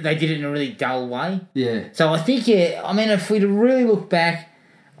they did it in a really dull way. Yeah. So I think, if we really look back,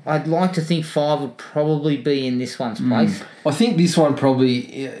 I'd like to think 5 would probably be in this one's place. I think this one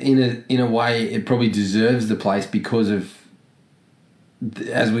probably, in a way, it probably deserves the place because of,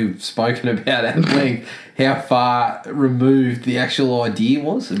 as we've spoken about at length, how far removed the actual idea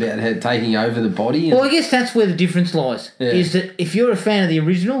was about how taking over the body. Well, I guess that's where the difference lies, Yeah. is that if you're a fan of the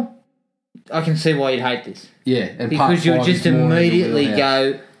original, I can see why you'd hate this. Yeah, and part Because you would 5 just is more in the immediately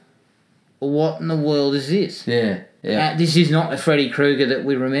wheelhouse. go, what in the world is this? Yeah. This is not the Freddy Krueger that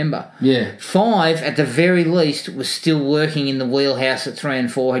we remember. Yeah. 5, at the very least, was still working in the wheelhouse that 3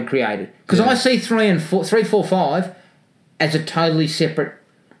 and 4 had created. Because I see 3, 4, 5 as a totally separate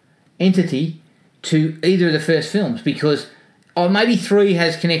entity to either of the first films, because maybe 3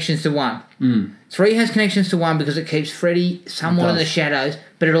 has connections to 1. 3 has connections to 1 because it keeps Freddy somewhat in the shadows,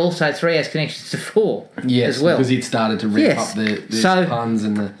 but it also 3 has connections to 4 as well. Because it started to ramp up the puns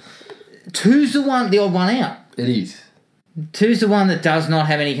and the... 2's the odd one out. It is. 2's the one that does not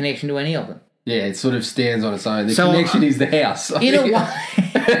have any connection to any of them. Yeah, it sort of stands on its own. The connection is the house. In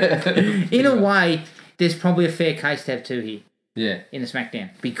a way, there's probably a fair case to have 2 here. Yeah. In the SmackDown,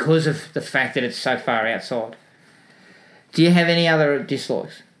 because of the fact that it's so far outside. Do you have any other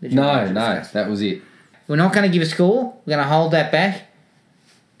dislikes? No, that was it. We're not going to give a score. We're going to hold that back.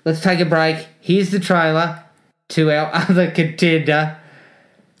 Let's take a break. Here's the trailer to our other contender,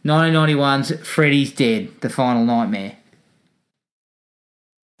 1991's Freddy's Dead, The Final Nightmare.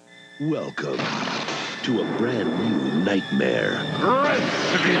 Welcome to a brand new nightmare. Great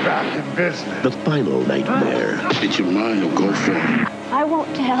to be back in business. The final nightmare. It's your mind will go for it. I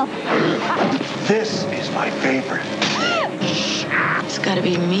won't tell. This is my favorite. It's gotta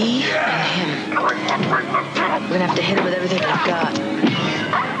be me and him. We're gonna have to hit him with everything we've got.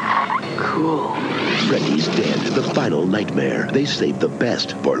 Cool. Freddy's Dead. The final nightmare. They saved the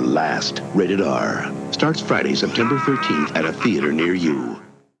best for last. Rated R. Starts Friday, September 13th at a theater near you.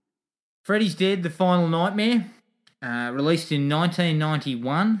 Freddy's Dead, The Final Nightmare, released in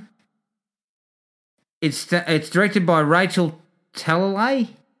 1991. It's directed by Rachel Talalay,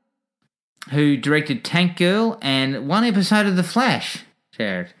 who directed Tank Girl and one episode of The Flash,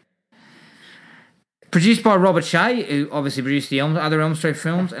 Jared. Produced by Robert Shea, who obviously produced the other Elm Street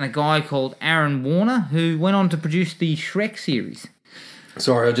films, and a guy called Aaron Warner, who went on to produce the Shrek series.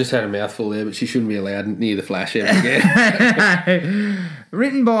 Sorry, I just had a mouthful there, but she shouldn't be allowed near the Flash ever again.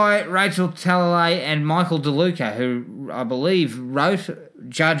 Written by Rachel Talalay and Michael DeLuca, who I believe wrote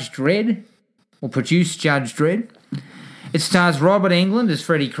Judge Dredd, or produced Judge Dredd. It stars Robert Englund as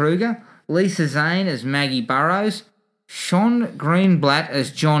Freddy Krueger, Lisa Zane as Maggie Burrows, Sean Greenblatt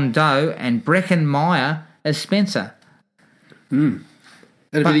as John Doe, and Breckin Meyer as Spencer. And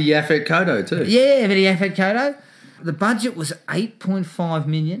a bit of Yaphet Kotto too. Yeah, a bit of Yaphet Kotto. The budget was $8.5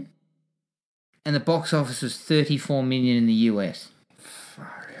 million, and the box office was $34 million in the US.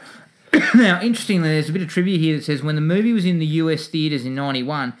 Now, interestingly, there's a bit of trivia here that says when the movie was in the US theatres in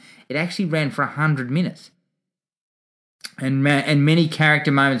 91, it actually ran for 100 minutes. And many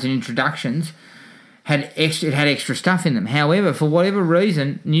character moments and introductions had extra stuff in them. However, for whatever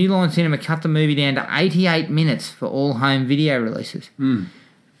reason, New Line Cinema cut the movie down to 88 minutes for all home video releases.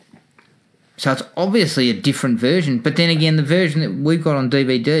 So it's obviously a different version. But then again, the version that we've got on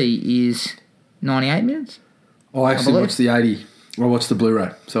DVD is 98 minutes. I actually watched the 80. I watched the Blu-ray,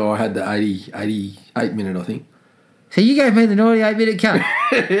 so I had the 88 minute, I think. So you gave me the 98-minute cut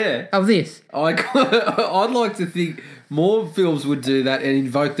Yeah. of this. I'd like to think more films would do that and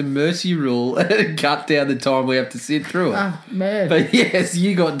invoke the mercy rule and cut down the time we have to sit through it. Oh, man. But yes,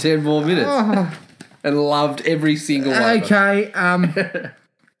 you got 10 more minutes and loved every single one. Okay,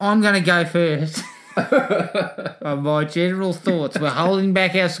 I'm going to go first. On my general thoughts. We're holding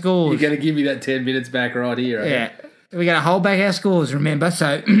back our scores. You're going to give me that 10 minutes back right here. Yeah. We're going to hold back our scores, remember?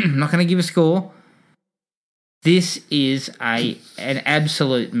 So I'm not going to give a score. This is an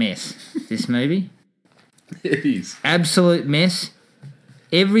absolute mess, this movie. It is. Absolute mess.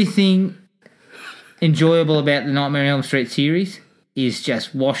 Everything enjoyable about the Nightmare on Elm Street series is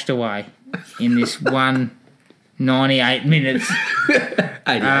just washed away in this one 98 minutes.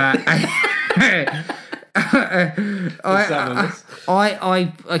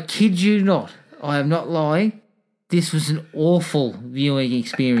 I kid you not. I am not lying. This was an awful viewing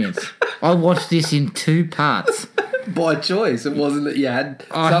experience. I watched this in 2 parts. By choice. It wasn't that you had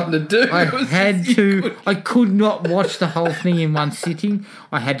something to do. I could not watch the whole thing in one sitting.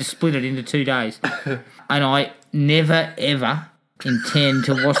 I had to split it into 2 days. And I never, ever intend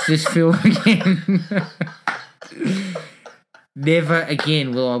to watch this film again. Never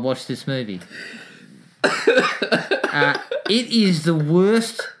again will I watch this movie. It is the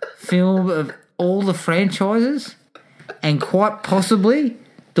worst film of all the franchises and quite possibly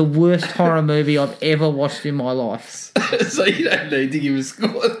the worst horror movie I've ever watched in my life. So you don't need to give a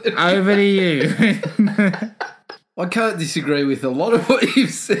score. Over to you. I can't disagree with a lot of what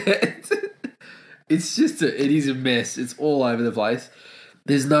you've said. It's just it is a mess. It's all over the place.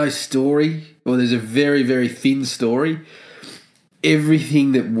 There's no story, or there's a very, very thin story.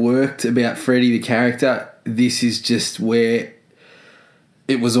 Everything that worked about Freddy the character, this is just where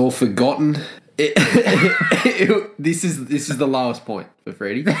it was all forgotten. This is the lowest point for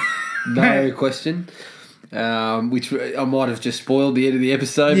Freddy, no question. Which I might have just spoiled the end of the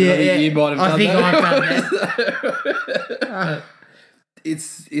episode. But I think you might have done that.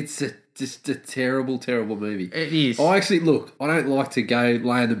 It's just a terrible, terrible movie. It is. I don't like to go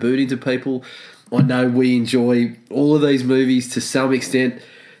laying the boot into people. I know we enjoy all of these movies to some extent.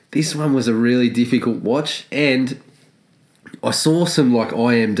 This one was a really difficult watch, and I saw some like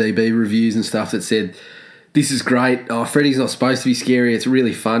IMDb reviews and stuff that said, this is great. Oh, Freddy's not supposed to be scary. It's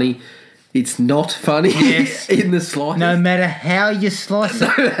really funny. It's not funny in the slightest. No matter how you slice it.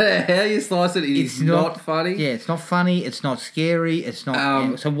 No matter how you slice it, it's not funny. Yeah, it's not funny. It's not scary. It's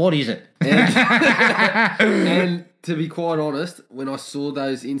not... so what is it? And to be quite honest, when I saw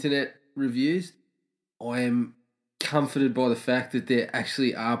those internet reviews, I am comforted by the fact that there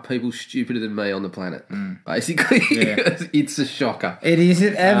actually are people stupider than me on the planet. Basically, it's a shocker. It is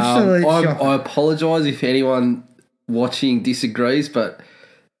an absolute shocker. I apologise if anyone watching disagrees, but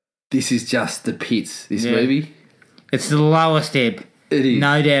this is just the pits, this movie. It's the lowest ebb. It is.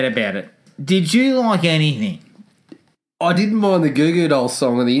 No doubt about it. Did you like anything? I didn't mind the Goo Goo Dolls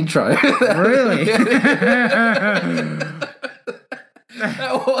song on the intro. Really?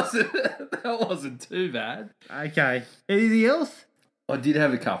 That wasn't too bad. Okay. Anything else? I did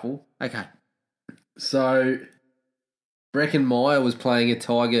have a couple. Okay. So, Brecken Meyer was playing a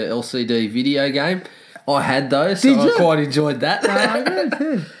Tiger LCD video game. I had those, so I quite enjoyed that.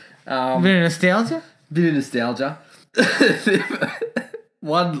 Bit of nostalgia? Bit of nostalgia.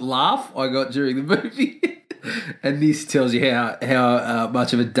 One laugh I got during the movie, and this tells you how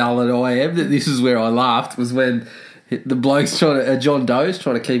much of a dullard I am, that this is where I laughed, was when the bloke's John Doe's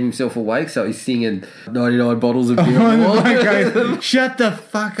trying to keep himself awake, so he's singing 99 bottles of beer on the wall. Shut the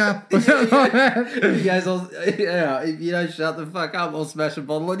fuck up. He goes, if you don't shut the fuck up, I'll smash a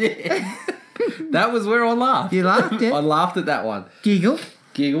bottle on your head. That was where I laughed. You laughed, yeah? I laughed at that one.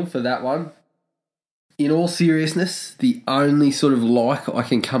 Giggle for that one. In all seriousness, the only sort of like I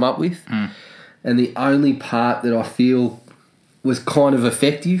can come up with, and the only part that I feel was kind of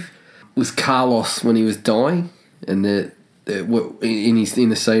effective, was Carlos when he was dying, and in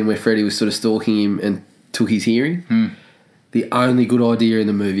the scene where Freddy was sort of stalking him and took his hearing. The only good idea in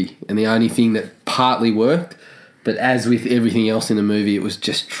the movie, and the only thing that partly worked, But as with everything else in the movie, it was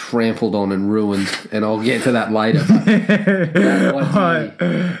just trampled on and ruined, and I'll get to that later.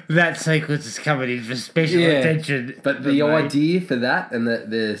 That sequence is coming in for special attention. But the idea for that and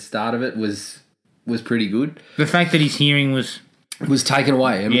the start of it was pretty good. The fact that his hearing was taken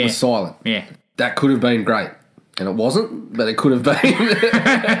away and it was silent. Yeah. That could have been great. And it wasn't, but it could have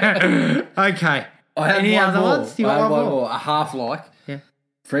been. Okay. I had Any one other more. ones? You I got had one one more? more. A half-like. Yeah.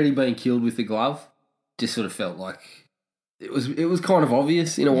 Freddy being killed with the glove just sort of felt like it was kind of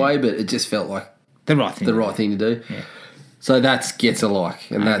obvious in a way, but it just felt like the right thing to do. Yeah. So that gets a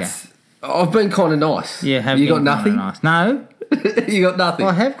like, and that's I've been kind of nice. Yeah, you got nothing? Nice. No, you got nothing.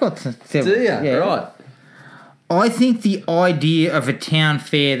 I have got several. Do you? Yeah. Right. I think the idea of a town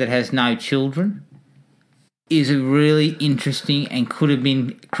fair that has no children is a really interesting and could have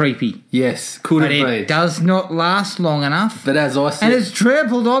been creepy. Yes, could But have it been. does not last long enough. But as I said, and it's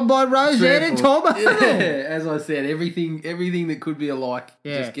trampled on by Roseanne and Tom Yeah, Arnold. as I said, everything that could be a like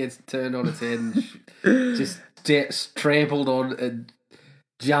just gets turned on its head and just trampled on and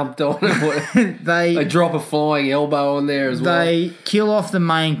jumped on. They drop a flying elbow on there as well. They kill off the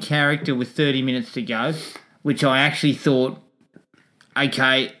main character with 30 minutes to go, which I actually thought,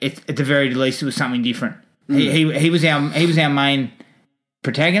 okay, at the very least, it was something different. He was our main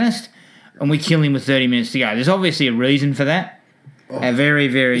protagonist, and we kill him with 30 minutes to go. There's obviously a reason for that. A very,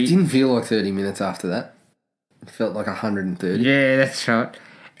 very... It didn't feel like 30 minutes after that. It felt like 130. Yeah, that's right.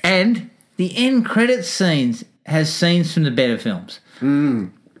 And the end credits scenes has scenes from the better films.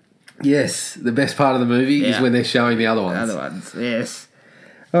 Yes, the best part of the movie is when they're showing the other ones. Yes.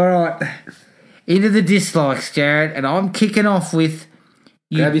 All right. Into the dislikes, Jared, and I'm kicking off with...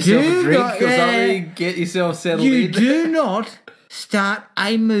 Grab yourself a drink or something, get yourself settled in. You do not start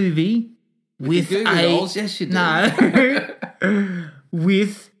a movie with Google Dolls, yes you do. No.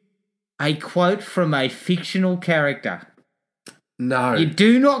 With a quote from a fictional character. No. You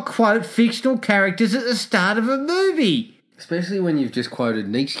do not quote fictional characters at the start of a movie. Especially when you've just quoted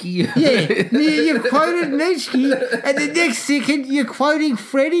Nietzsche. Yeah, you've quoted Nietzsche, and the next second you're quoting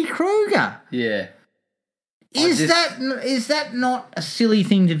Freddy Krueger. Yeah. Is that not a silly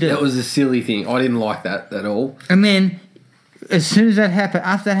thing to do? That was a silly thing. I didn't like that at all. And then, as soon as after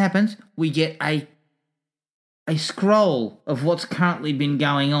that happens, we get a scroll of what's currently been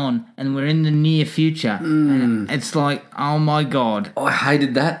going on, and we're in the near future. And it's like, oh my God. I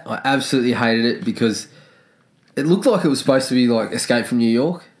hated that. I absolutely hated it because it looked like it was supposed to be like Escape from New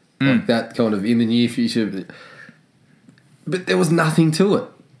York, like that kind of in the near future. But there was nothing to it.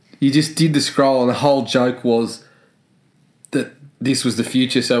 You just did the scroll, and the whole joke was that this was the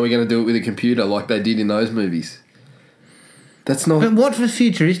future, so we're going to do it with a computer like they did in those movies. That's not... But what was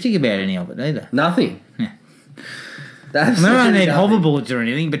futuristic about any of it either? Nothing. Yeah. That's I don't need hoverboards or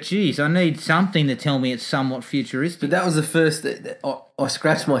anything, but geez, I need something to tell me it's somewhat futuristic. But that was the first... I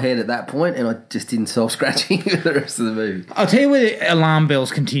scratched my head at that point, and I just didn't stop scratching for the rest of the movie. I'll tell you where the alarm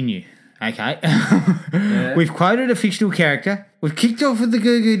bells continue. Okay. We've quoted a fictional character. We've kicked off with the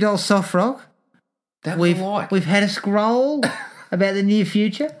Goo Goo Dolls soft rock. We've had a scroll about the near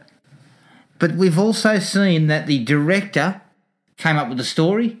future. But we've also seen that the director came up with the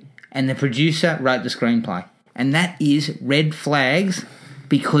story and the producer wrote the screenplay. And that is red flags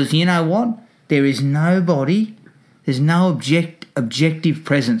because you know what? There's no objective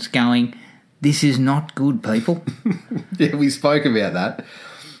presence going, this is not good, people. Yeah, we spoke about that.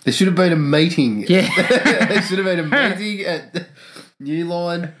 There should have been a meeting. Yeah. There should have been a meeting at New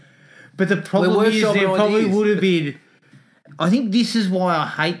Line. But the problem is there probably would have been... I think this is why I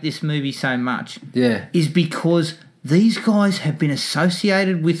hate this movie so much. Yeah. Is because these guys have been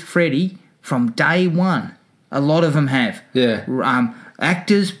associated with Freddy from day one. A lot of them have. Yeah.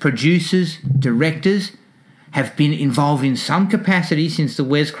 Actors, producers, directors have been involved in some capacity since the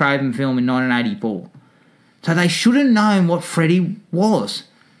Wes Craven film in 1984. So they should have known what Freddy was.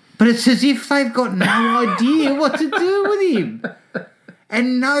 But it's as if they've got no idea what to do with him.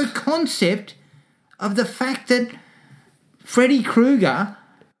 And no concept of the fact that Freddy Krueger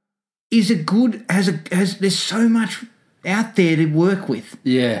is there's so much out there to work with.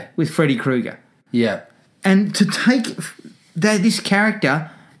 Yeah. With Freddy Krueger. Yeah. And to take this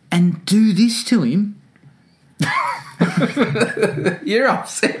character and do this to him... You're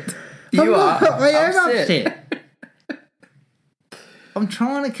upset. I am upset. I'm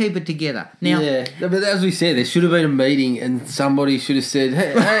trying to keep it together. Now, yeah, but as we said, there should have been a meeting and somebody should have said,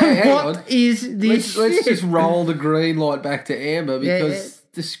 hey hang on. What is this Let's just roll the green light back to amber because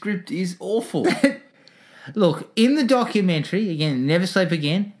the script is awful. Look, in the documentary, again, Never Sleep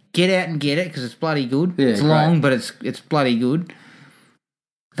Again, get out and get it because it's bloody good. Yeah, it's long, but it's bloody good.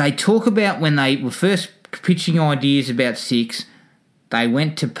 They talk about when they were first pitching ideas about Six, they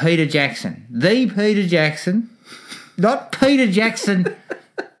went to Peter Jackson. The Peter Jackson. Not Peter Jackson,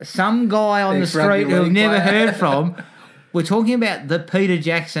 some guy on the street who we've never heard from. We're talking about the Peter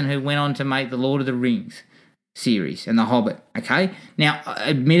Jackson who went on to make the Lord of the Rings series and The Hobbit, okay? Now,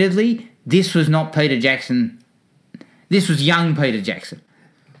 admittedly, this was not Peter Jackson. This was young Peter Jackson.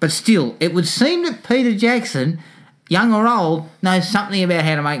 But still, it would seem that Peter Jackson, young or old, knows something about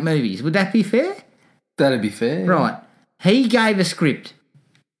how to make movies. Would that be fair? That'd be fair. Right. He gave a script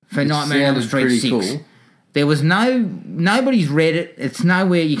for Nightmare on Elm Street 6. Cool. There was nobody's read it. It's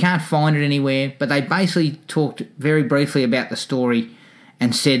nowhere. You can't find it anywhere. But they basically talked very briefly about the story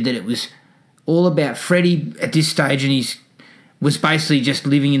and said that it was all about Freddy at this stage, and he was basically just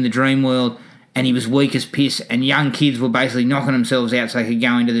living in the dream world, and he was weak as piss, and young kids were basically knocking themselves out so they could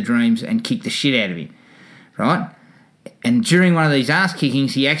go into the dreams and kick the shit out of him, right? And during one of these ass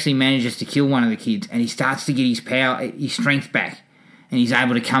kickings, he actually manages to kill one of the kids, and he starts to get his power, his strength back, and he's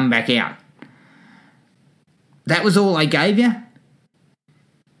able to come back out. That was all I gave you.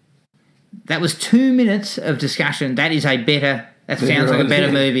 That was 2 minutes of discussion. That sounds like a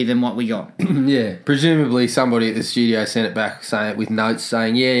better movie than what we got. Yeah, presumably somebody at the studio sent it back with notes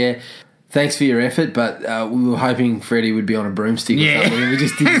saying, yeah, thanks for your effort, but we were hoping Freddy would be on a broomstick or something, and we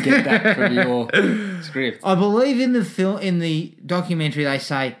just didn't get that from your script. I believe in the documentary they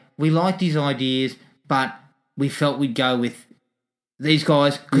say, we liked his ideas, but we felt we'd go with these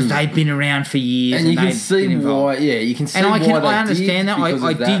guys because they'd been around for years, and you can see why. Yeah, you can see why. And I understand that.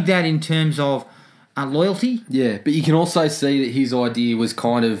 I dig that in terms of loyalty. Yeah, but you can also see that his idea was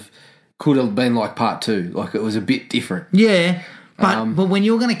could have been like part 2, like it was a bit different. Yeah, but when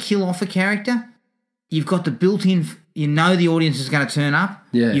you're going to kill off a character, you've got the built-in. You know the audience is going to turn up.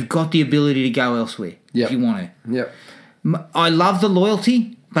 Yeah, you've got the ability to go elsewhere if you want to. Yep. I love the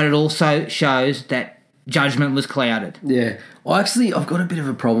loyalty, but it also shows that judgment was clouded. Yeah. I've got a bit of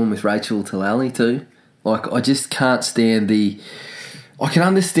a problem with Rachel Talalay too. Like, I just can't stand I can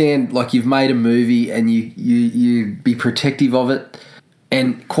understand, like, you've made a movie and you be protective of it.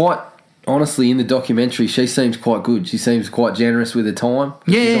 And quite honestly, in the documentary, she seems quite good. She seems quite generous with her time.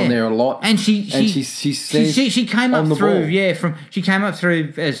 Yeah. She's on there a lot. And she came up through, she came up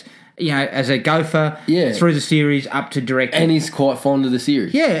through as... as a gopher through the series up to director. And he's quite fond of the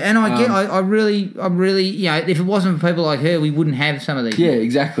series. Yeah, and I really, if it wasn't for people like her, we wouldn't have some of these. Yeah,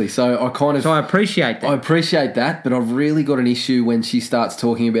 exactly. So I appreciate that. I appreciate that, but I've really got an issue when she starts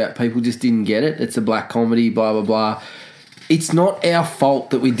talking about people just didn't get it. It's a black comedy, blah, blah, blah. It's not our fault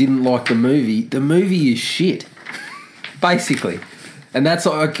that we didn't like the movie. The movie is shit, basically. And that's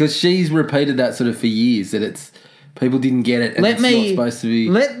because she's repeated that sort of for years, that it's... People didn't get it, and it's not supposed to be...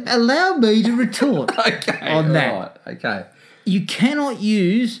 Allow me to retort on that. Right, okay. You cannot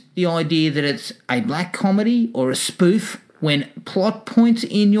use the idea that it's a black comedy or a spoof when plot points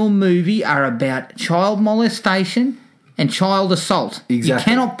in your movie are about child molestation and child assault. Exactly. You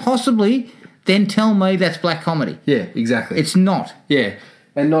cannot possibly then tell me that's black comedy. Yeah, exactly. It's not. Yeah.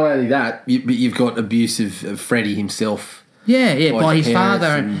 And not only that, but you've got abuse of Freddy himself. Yeah, by his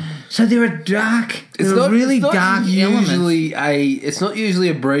father. So there are dark, really dark elements. It's not usually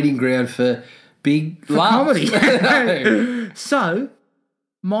a breeding ground for big laughs. Comedy. So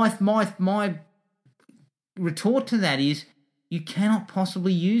my retort to that is you cannot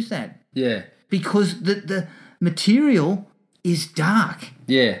possibly use that. Yeah. Because the material is dark.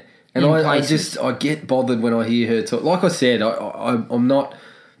 Yeah. And I get bothered when I hear her talk. Like I said, I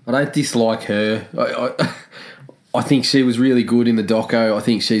don't dislike her. I think she was really good in the doco. I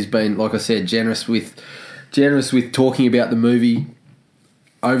think she's been, like I said, generous with talking about the movie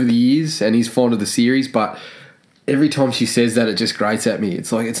over the years, and is fond of the series. But every time she says that, it just grates at me.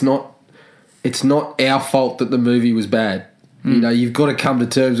 It's like it's not our fault that the movie was bad. You know, you've got to come to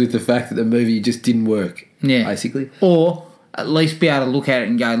terms with the fact that the movie just didn't work. Yeah, basically, or at least be able to look at it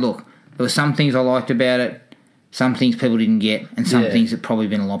and go, look, there were some things I liked about it, some things people didn't get, and some things that could have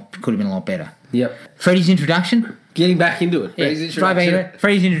been a lot better. Yep. Freddy's introduction. Getting back into it.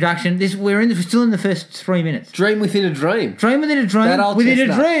 Freddy's introduction. We're still in the first 3 minutes. Dream within a dream. Dream within a dream. Within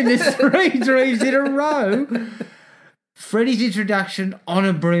a dream. There's 3 dreams in a row. Freddy's introduction on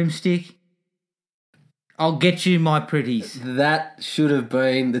a broomstick. I'll get you, my pretties. That should have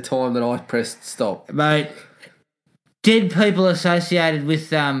been the time that I pressed stop. Mate, dead people associated with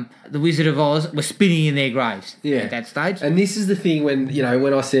the Wizard of Oz were spinning in their graves at that stage. And this is the thing when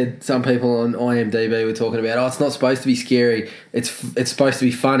I said some people on IMDb were talking about, it's not supposed to be scary, it's supposed to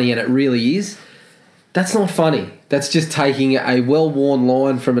be funny, and it really is. That's not funny. That's just taking a well-worn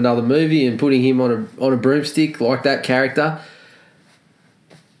line from another movie and putting him on a broomstick like that character.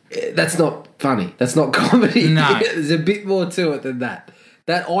 That's not funny. That's not comedy. No. There's a bit more to it than that.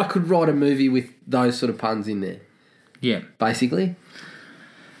 That I could write a movie with those sort of puns in there, Yeah. basically.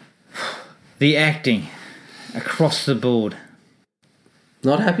 The acting across the board,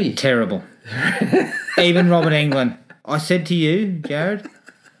 Not happy. terrible. Even Robert Englund. I said to you, Jared,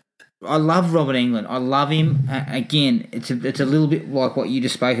 I love Robert Englund. I love him. Again, it's a little bit like what you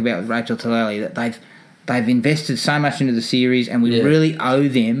just spoke about with Rachel Talalay, that they've invested so much into the series, and we really owe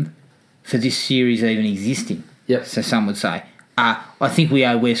them for this series even existing. Yep. So some would say. I think we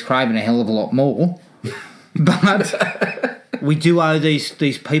owe Wes Craven a hell of a lot more, but we do owe these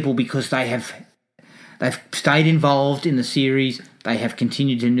people because they've stayed involved in the series. They have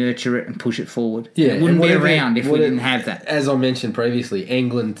continued to nurture it and push it forward. Yeah, It wouldn't and be whatever- around if we didn't have that. As I mentioned previously,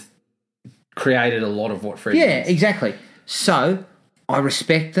 England created a lot of what Freddy Yeah, is. exactly. So I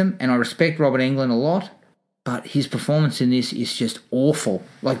respect them, and I respect Robert Englund a lot, but his performance in this is just awful,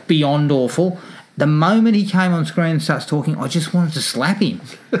 like beyond awful. The moment he came on screen and starts talking, I just wanted to slap him.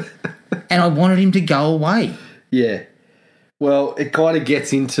 And I wanted him to go away. Yeah. Well, it kind of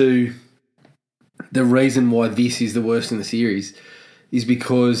gets into the reason why this is the worst in the series is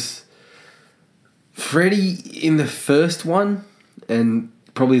because Freddy in the first one and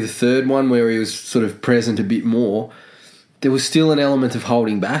probably the third one where he was sort of present a bit more, there was still an element of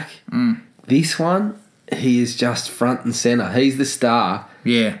holding back. This one, he is just front and centre. He's the star.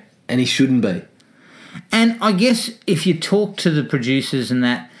 Yeah. And he shouldn't be. And I guess if you talk to the producers and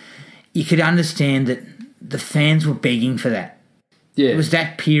that, you could understand that the fans were begging for that. Yeah. It was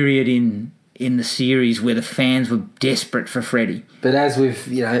that period in the series where the fans were desperate for Freddy. But as we've,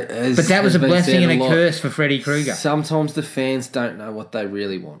 But that was a blessing and a curse for Freddy Krueger. Sometimes the fans don't know what they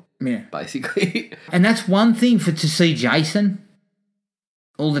really want. Yeah. Basically. And that's one thing to see Jason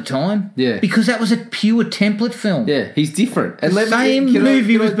all the time. Yeah. Because that was a pure template film. Yeah, he's different. And The same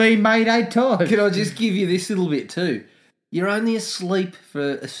movie was being made 8 times. Can I just give you this little bit too? You're only asleep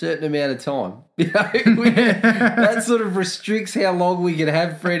for a certain amount of time. That sort of restricts how long we can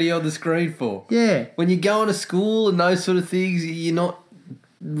have Freddy on the screen for. Yeah. When you're going to school and those sort of things, you're not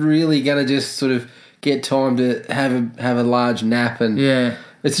really going to just sort of get time to have a large nap. And Yeah.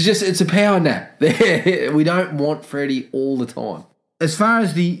 it's a power nap. We don't want Freddy all the time. As far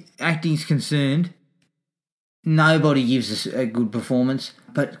as the acting's concerned, nobody gives us a good performance.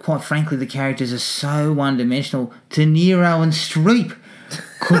 But quite frankly, the characters are so one-dimensional. De Niro and Streep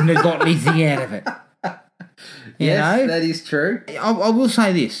couldn't have got anything out of it. You know? That is true. I will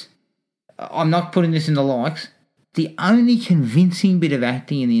say this. I'm not putting this in the likes. The only convincing bit of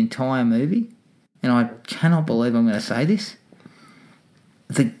acting in the entire movie, and I cannot believe I'm going to say this,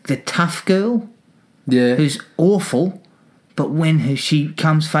 the tough girl, who's awful, but when she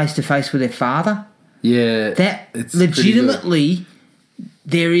comes face to face with her father, that it's legitimately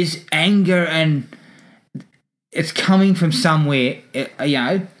there is anger and it's coming from somewhere,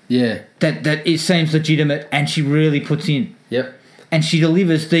 that it seems legitimate, and she really puts in. Yep. And she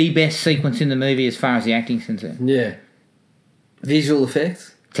delivers the best sequence in the movie as far as the acting's concerned. Yeah. Visual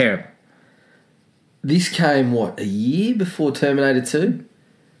effects? Terrible. This came, a year before Terminator 2?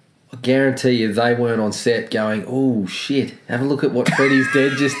 I guarantee you they weren't on set going, oh, shit, have a look at what Freddy's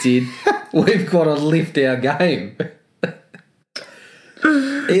Dead just did. We've got to lift our game.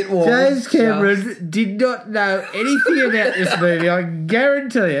 It was James Cameron did not know anything about this movie, I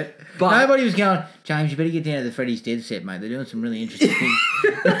guarantee it. But nobody was going, James, you better get down to the Freddy's Dead set, mate. They're doing some really interesting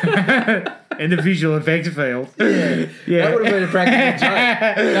things. In the visual effects field. Yeah. That would have been a practical joke.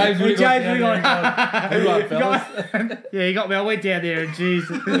 James would have gone, good luck, fellas. Yeah, he got me. I went down there and jeez,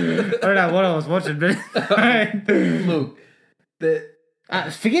 I don't know what I was watching, but look,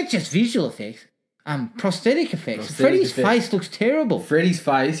 forget just visual effects. Prosthetic effects. Freddy's face looks terrible. Freddy's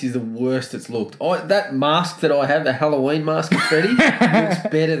face is the worst it's looked. That mask that I have, the Halloween mask of Freddy, looks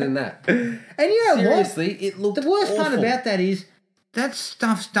better than that. And you know Seriously, what? It looked The worst part awful. about that is that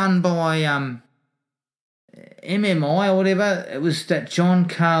stuff's done by MMI or whatever. It was that John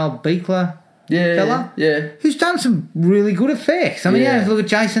Carl Beekler fella. Yeah. Who's done some really good effects. I mean, you have to look at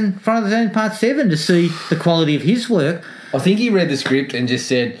Jason Friday the 13th Part 7 to see the quality of his work. I think he read the script and just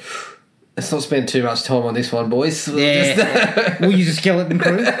said, let's not spend too much time on this one, boys. Yeah. We'll use a skeleton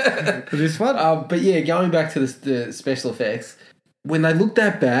crew for this one. But yeah, going back to the special effects, when they look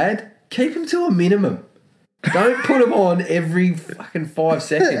that bad, keep them to a minimum. Don't put them on every fucking 5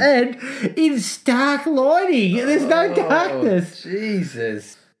 seconds. And in stark lighting. There's no darkness.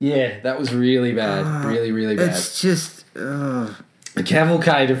 Jesus. Yeah, that was really bad. Really, really bad. It's just... a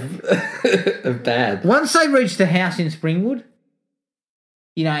cavalcade of bad. Once they reach the house in Springwood,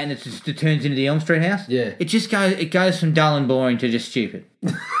 and it turns into the Elm Street house. Yeah. It goes from dull and boring to just stupid.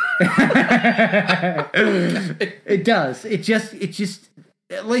 It does. It just.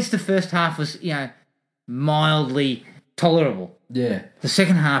 At least the first half was, mildly tolerable. Yeah. The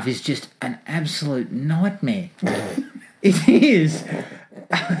second half is just an absolute nightmare. It is.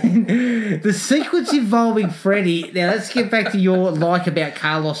 The sequence involving Freddy. Now let's get back to your about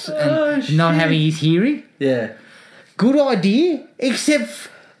Carlos and not having his hearing. Yeah. Good idea, except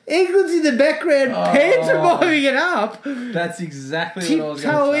England's in the background, pantomiming it up, That's exactly what I was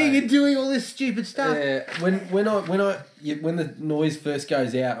going to tiptoeing say. and doing all this stupid stuff. Yeah, when the noise first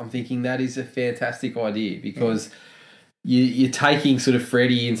goes out, I'm thinking that is a fantastic idea because you're taking sort of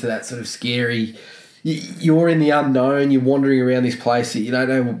Freddy into that sort of scary. You're in the unknown. You're wandering around this place that you don't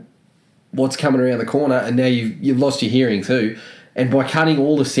know what's coming around the corner, and now you've lost your hearing too. And by cutting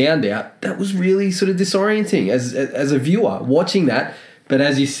all the sound out, that was really sort of disorienting as a viewer watching that. But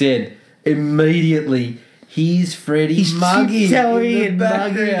as you said, immediately he's Freddy mugging in the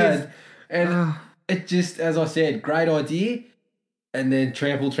background. And it just, as I said, great idea. And then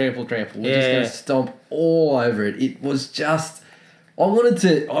trample. We're just going to stomp all over it. It was just, I wanted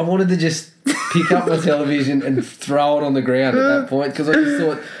to just pick up my television and throw it on the ground at that point because I just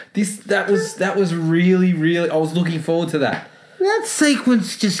thought that was really, really, I was looking forward to that. That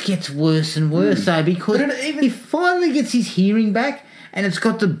sequence just gets worse and worse, though, because he finally gets his hearing back, and it's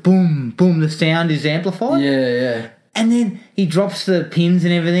got the boom, the sound is amplified. Yeah. And then he drops the pins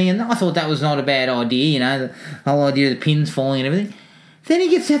and everything, and I thought that was not a bad idea, the whole idea of the pins falling and everything. Then he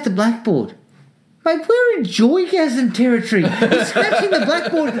gets out the blackboard. Mate, we're in joygasm territory. He's scratching the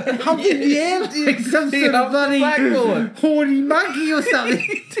blackboard and humping the air like some sort of bloody horny monkey or something.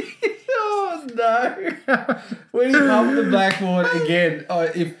 Oh, no. When he humped the blackboard again,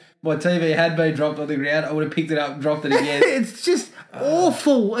 if my TV had been dropped on the ground, I would have picked it up and dropped it again. It's just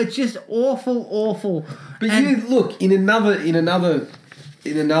awful. It's just awful. But you look, in another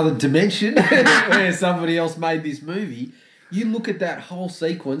dimension where somebody else made this movie, you look at that whole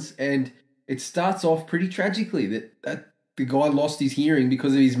sequence and it starts off pretty tragically that the guy lost his hearing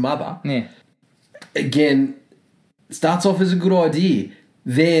because of his mother. Yeah. Again, starts off as a good idea.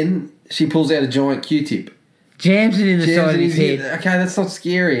 Then she pulls out a giant Q-tip. Jams it in the side of his head. Okay, that's not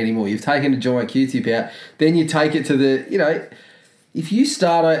scary anymore. You've taken a giant Q-tip out. Then you take it to the, if you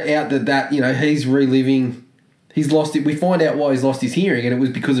start out that he's reliving, he's lost it. We find out why he's lost his hearing, and it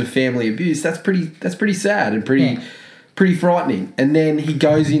was because of family abuse. That's pretty sad and pretty frightening. And then he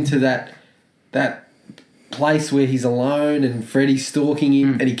goes into that place where he's alone and Freddy's stalking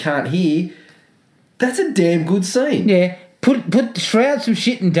him and he can't hear. That's a damn good scene. Yeah. Shroud some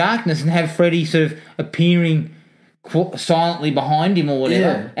shit in darkness and have Freddy sort of appearing silently behind him or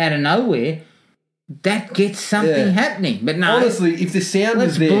whatever out of nowhere. That gets something happening. But no, honestly, if the sound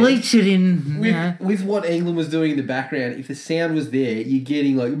was there, let's bleach it in. With what England was doing in the background, if the sound was there, you're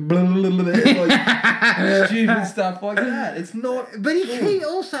getting like, blah, blah, blah, blah, like stupid stuff like that. It's not. But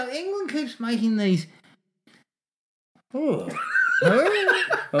England keeps making these. He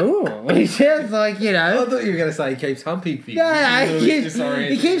sounds like, I thought you were going to say he keeps humping things. No,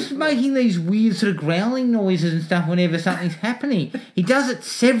 he keeps making these weird sort of growling noises and stuff whenever something's happening. He does it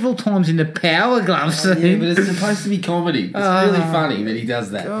several times in the Power Glove scene. Yeah, but it's supposed to be comedy. It's really funny that he does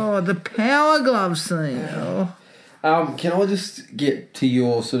that. Oh, the Power Glove scene. Oh. Can I just get to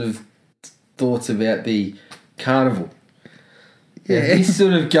your sort of thoughts about the carnival? Yeah. This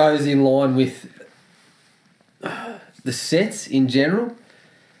sort of goes in line with the sets in general.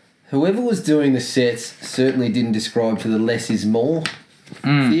 Whoever was doing the sets certainly didn't describe to the less is more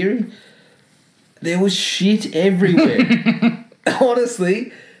theory. There was shit everywhere.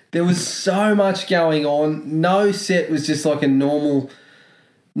 Honestly, there was so much going on. No set was just like a normal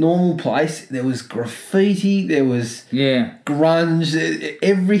place. There was graffiti. There was grunge.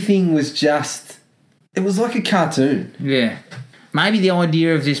 Everything was just... It was like a cartoon. Yeah. Maybe the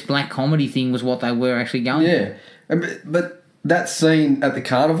idea of this black comedy thing was what they were actually going for. But that scene at the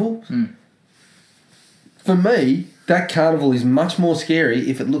carnival, for me, that carnival is much more scary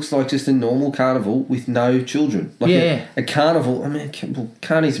if it looks like just a normal carnival with no children. Like a carnival,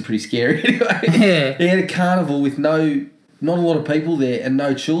 carnies are pretty scary anyway. Yeah. He had a carnival with not a lot of people there and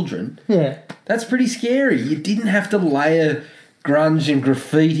no children. Yeah. That's pretty scary. You didn't have to layer grunge and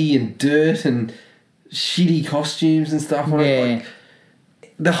graffiti and dirt and shitty costumes and stuff on it. Like,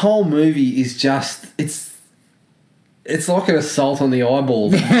 the whole movie is just... It's like an assault on the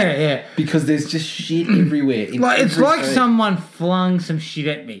eyeballs. Yeah. Because there's just shit everywhere. It's like someone flung some shit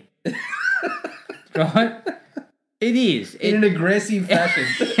at me. Right? It is. in an aggressive fashion.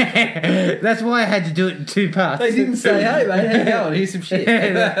 That's why I had to do it in 2 parts. They didn't say, "Hey mate, how you going? Here's some shit."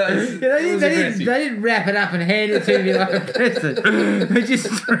 They didn't wrap it up and hand it to me like a present. They just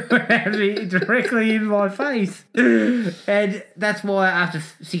threw it at me directly in my face. And that's why after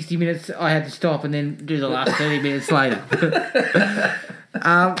 60 minutes I had to stop and then do the last 30 minutes later.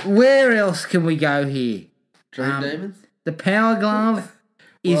 Where else can we go here? Dream Demons? The Power Glove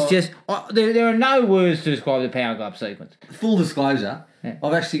is just... there are no words to describe the Power Glove sequence. Full disclosure,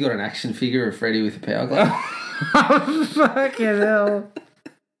 I've actually got an action figure of Freddy with a power glove. Fucking hell.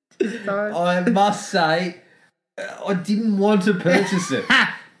 I must say, I didn't want to purchase it.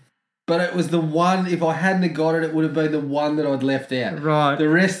 But it was the one, if I hadn't have got it, it would have been the one that I'd left out. Right. The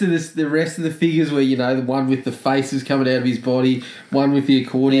rest of the figures were, the one with the faces coming out of his body, one with the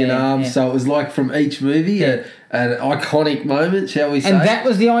accordion arms. Yeah. So it was like from each movie, an iconic moment, shall we say. And that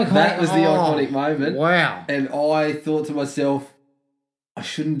was the iconic... That was the iconic moment. Wow. And I thought to myself, I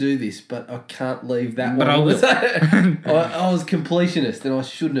shouldn't do this, but I can't leave that but one. But I will. I was completionist, and I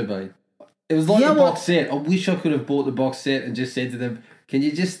shouldn't have been. It was like the box set. I wish I could have bought the box set and just said to them, can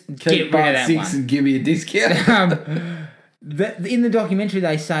you just keep part 6 and give me a discount? In the documentary,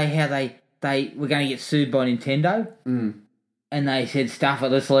 they say how they were going to get sued by Nintendo, and they said, stuff it,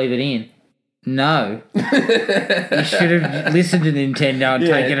 let's leave it in. No. You should have listened to Nintendo and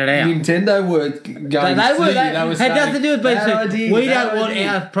taken it out. Nintendo were going They had nothing to do with being we don't want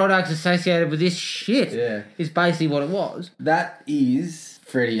our products associated with this shit. Yeah. Is basically what it was. That is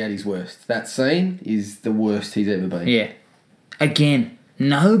Freddy at his worst. That scene is the worst he's ever been. Yeah. Again,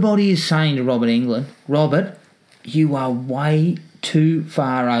 nobody is saying to Robert Englund, Robert, you are way too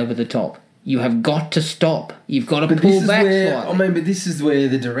far over the top. You have got to stop. You've got to pull back slightly. But this is where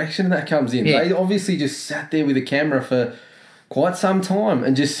the direction of that comes in. Yeah. They obviously just sat there with a camera for quite some time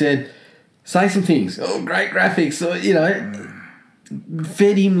and just said, say some things. Oh, great graphics. Or,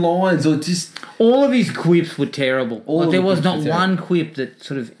 fed him lines or just... All of his quips were terrible. There was not one quip that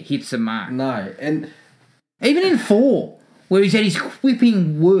sort of hits a mark. No. And even in 4, where he's at his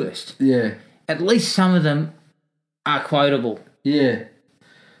quipping worst, at least some of them are quotable. Yeah.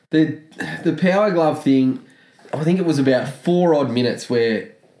 The Power Glove thing, I think it was about 4 odd minutes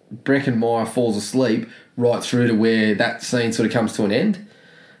where Breckenmeyer falls asleep right through to where that scene sort of comes to an end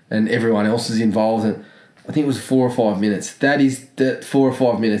and everyone else is involved. And I think it was 4 or 5 minutes. That 4 or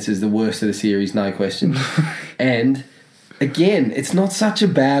 5 minutes is the worst of the series, no question. And again, it's not such a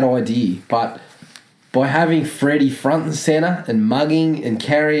bad idea, but by having Freddy front and centre and mugging and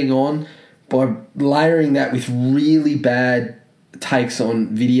carrying on, by layering that with really bad takes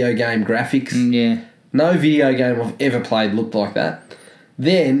on video game graphics. No video game I've ever played looked like that.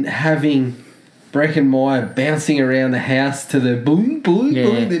 Then having Breckenmeyer bouncing around the house to the boom, boom,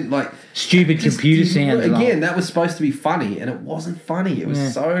 boom. Then like stupid computer sounds. Again, that was supposed to be funny, and it wasn't funny. It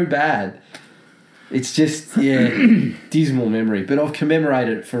was so bad. It's just, dismal memory. But I've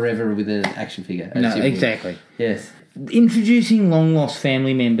commemorated it forever with an action figure. No, exactly. Yes. Introducing long-lost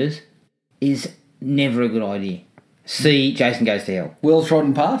family members is never a good idea. See Jason Goes to Hell.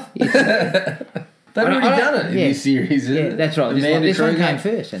 Well-trodden path? They've already done it in this series, isn't it? That's right. This one came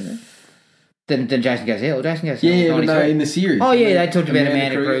first, didn't it? Then Jason Goes to Hell. Jason Goes to Hell. Yeah, but no, in the series. Oh, yeah, they talked about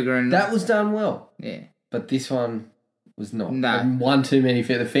Amanda Kruger. And that was done well. Yeah. But this one was not. No. And one too many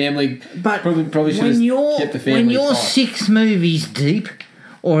for the family. But probably should have kept the family when you're tight. 6 movies deep,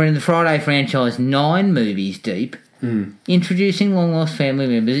 or in the Friday franchise 9 movies deep, introducing long-lost family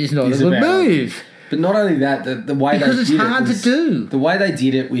members is not a good move. But not only that, the way because they it's did hard to do. The way they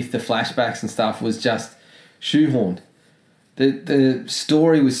did it with the flashbacks and stuff was just shoehorned. The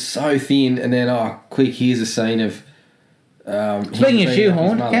story was so thin, and then quick, here's a scene of. Speaking of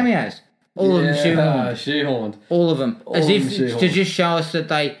shoehorned, cameos, all of them shoehorned, all of them, as if to just show us that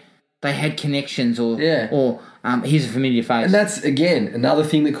they had connections, or here's a familiar face. And that's again another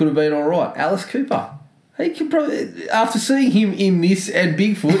thing that could have been all right. Alice Cooper. He could probably, after seeing him in this and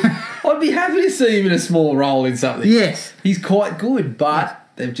Bigfoot, I'd be happy to see him in a small role in something. Yes. He's quite good, but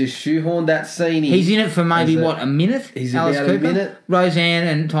they've just shoehorned that scene in. He's in it for maybe, a minute? He's Alice about Cooper? a minute. Roseanne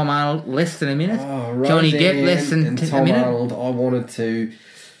and Tom Arnold, less than a minute. Johnny Depp, less than and a Tom minute. Arnold, I wanted to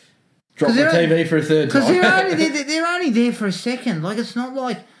drop the TV for a third time. Because they're only there for a second. Like, it's not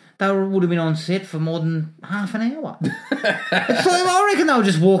like they would have been on set for more than half an hour. It's like, I reckon they were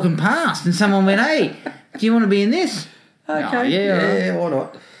just walking past and someone went, hey, do you want to be in this? Okay, why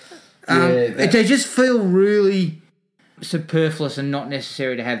not? They just feel really superfluous and not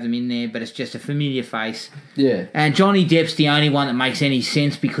necessary to have them in there, but it's just a familiar face. Yeah. And Johnny Depp's the only one that makes any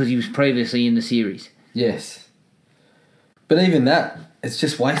sense because he was previously in the series. Yes. But even that, it's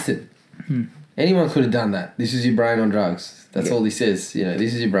just wasted. Anyone could have done that. This is your brain on drugs. That's all he says. You know,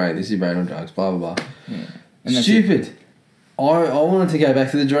 this is your brain on drugs, blah, blah, blah. Yeah. And that's Stupid. I wanted to go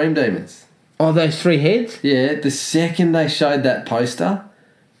back to the Dream Demons. Oh, those 3 heads? Yeah, the second they showed that poster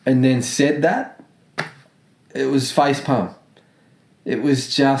and then said that, it was facepalm. It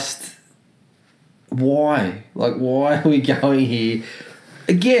was just, why? Like, why are we going here?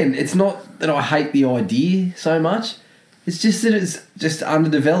 Again, it's not that I hate the idea so much. It's just that it's just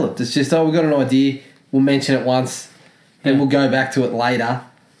underdeveloped. It's just, we've got an idea, we'll mention it once, then we'll go back to it later.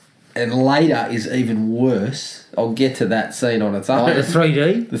 And later is even worse. I'll get to that scene on its own. Oh, the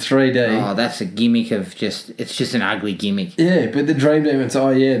 3D? The 3D. Oh, that's a gimmick of it's just an ugly gimmick. Yeah, but the Dream Demons,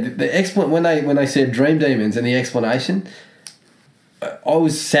 when they said Dream Demons and the explanation, I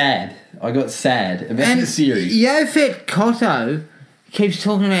was sad. I got sad about the series. Yofet Koto keeps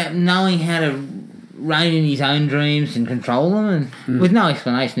talking about knowing how to reign in his own dreams and control them, and with no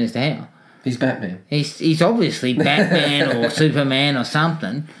explanation as to how. He's Batman. He's obviously Batman or Superman or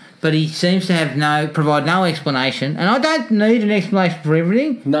something, but he seems to provide no explanation. And I don't need an explanation for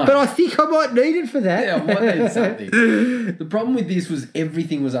everything. No. But I think I might need it for that. Yeah, I might need something. The problem with this was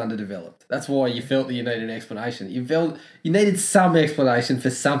everything was underdeveloped. That's why you felt that you needed an explanation. You felt you needed some explanation for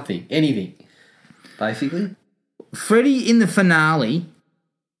something, anything, basically. Freddy in the finale,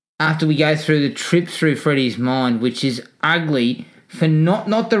 after we go through the trip through Freddy's mind, which is ugly for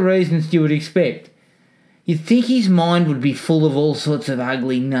not the reasons you would expect. You'd think his mind would be full of all sorts of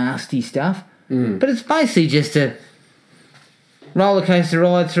ugly, nasty stuff, but it's basically just a roller coaster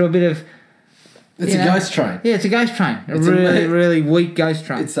ride through a bit of. It's a ghost train. Yeah, it's a ghost train. Really weak ghost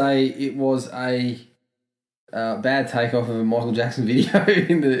train. It was a bad takeoff of a Michael Jackson video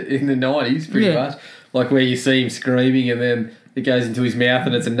in the 90s, pretty much. Like where you see him screaming and then it goes into his mouth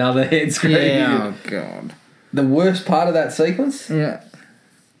and it's another head screaming. Yeah, oh God. The worst part of that sequence? Yeah.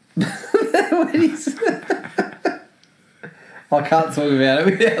 When he's... I can't talk about it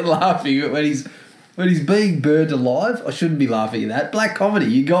without laughing, but when he's being burned alive, I shouldn't be laughing at that. Black comedy,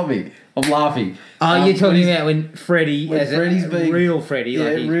 you got me. I'm laughing. Oh, you're talking about when Freddy's being... real Freddy.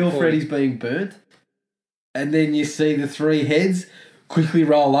 Yeah, like real Freddy's being burnt. And then you see the 3 heads quickly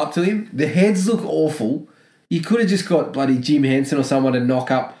roll up to him. The heads look awful. You could have just got bloody Jim Henson or someone to knock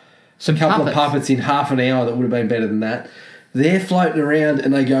up some couple of puppets in half an hour. That would have been better than that. They're floating around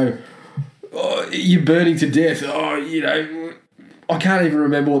and they go, oh, you're burning to death. Oh, you know, I can't even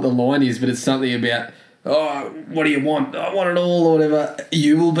remember what the line is, but it's something about, oh, what do you want? I want it all or whatever.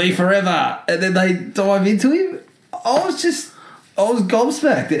 You will be forever. And then they dive into him. I was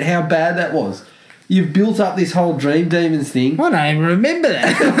gobsmacked at how bad that was. You've built up this whole Dream Demons thing. I don't even remember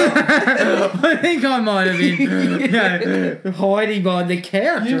that. I think I might have been hiding behind the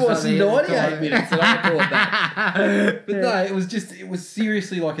couch. You or watched something 98 minutes and I thought that. But no, it was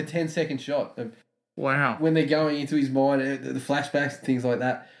seriously like a 10-second shot. Wow. When they're going into his mind, the flashbacks and things like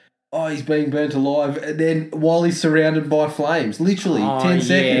that. Oh, he's being burnt alive. And then while he's surrounded by flames, literally 10 seconds.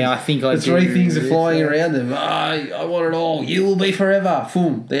 Yeah, I think I the 3 do. things are flying around them. Oh, I want it all. You will be forever.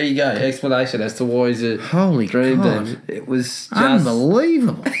 Boom. There you go. Explanation as to why he's a Holy Dream God. Demon. It was just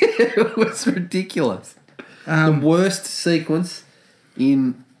unbelievable. It was ridiculous. The worst sequence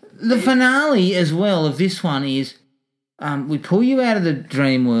in the finale as well of this one is we pull you out of the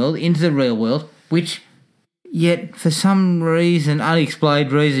dream world into the real world, which yet for some reason,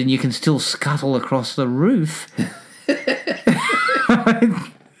 unexplained reason, you can still scuttle across the roof.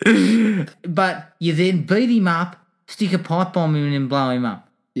 But you then beat him up, stick a pipe bomb in him and blow him up.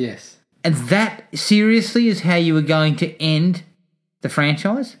 Yes. And that seriously is how you were going to end the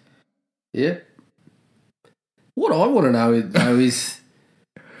franchise? Yep. What I want to know though is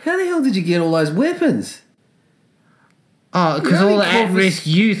how the hell did you get all those weapons? Oh, because all the at-risk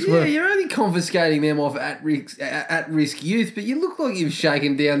youth were... Yeah, you're only confiscating them off at-risk youth, but you look like you've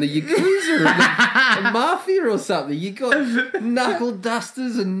shaken down the Yakuza or the Mafia or something. You got knuckle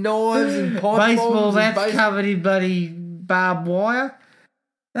dusters and knives and pipe baseball bombs. That's covered in bloody barbed wire.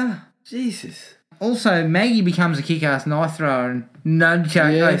 Ah, Jesus. Also, Maggie becomes a kick-ass knife thrower and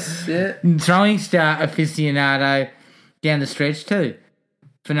nunchuck. Yes, yeah. Throwing star aficionado down the stretch too,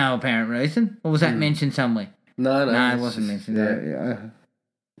 for no apparent reason. Or was that mentioned somewhere? No, it wasn't mentioned. Yeah.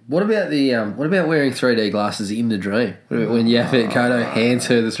 What about wearing 3D glasses in the dream? When Yaphet Kotto hands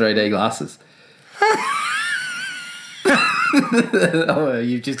her the 3D glasses? Oh,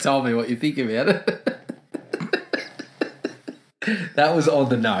 you've just told me what you think about it. That was on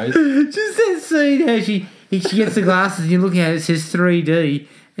the nose. Just that scene how she gets the glasses and you're looking at it, it says 3D,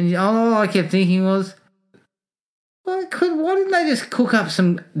 and all I kept thinking was, why didn't they just cook up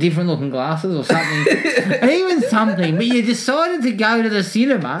some different looking glasses or something? Even something. But you decided to go to the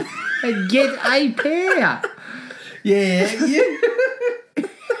cinema and get a pair. Yeah.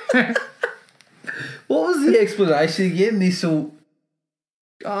 What was the explanation again? This'll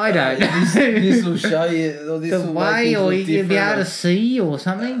I don't know. this'll show you, or The this'll way, or you'll be able to different. see or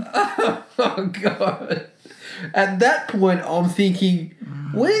something. Oh God! At that point, I'm thinking,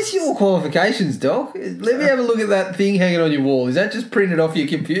 where's your qualifications, Doc? Let me have a look at that thing hanging on your wall. Is that just printed off your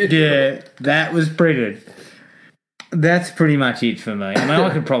computer? Yeah, that was printed. That's pretty much it for me. I mean, I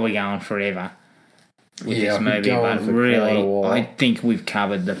could probably go on forever with Yeah, I this could movie, go on but for quite a really, while. I think we've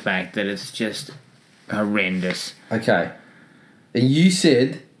covered the fact that it's just horrendous. Okay. And you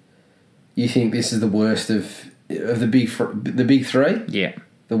said you think this is the worst of the big three? Yeah.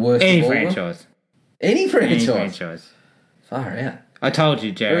 The worst Any of all of them? franchise. Any franchise? Any franchise. Far out. I told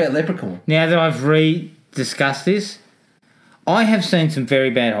you, What Jared. about Leprechaun? Now that I've discussed this, I have seen some very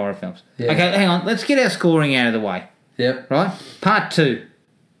bad horror films. Yeah. Okay, hang on. Let's get our scoring out of the way. Yep. Right? Part 2.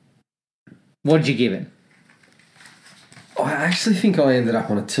 What did you give it? I actually think I ended up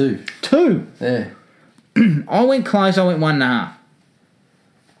on a 2. 2. Yeah. I went close. I went 1.5.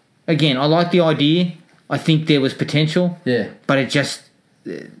 Again, I like the idea. I think there was potential. Yeah. But it just,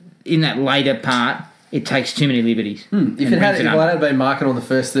 in that later part, it takes too many liberties. If it had been marking on the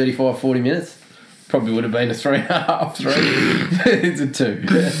first 35, 40 minutes, probably would have been a 3.5, 3. It's a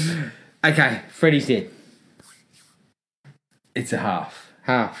 2. Okay, Freddy's dead. It's a half.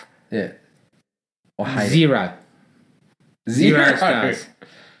 Half. Yeah. I hate Zero. it. Zero stars.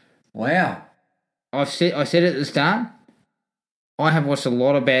 Wow. I said it at the start. I have watched a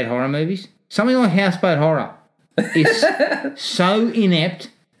lot of bad horror movies. Something like Houseboat Horror is so inept.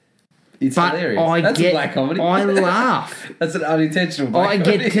 It's but hilarious. That's a black comedy. I laugh. That's an unintentional black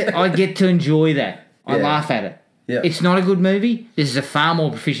comedy. I get to enjoy that. I Yeah. laugh at it. Yeah. It's not a good movie. This is a far more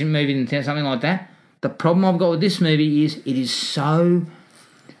proficient movie than something like that. The problem I've got with this movie is it is so...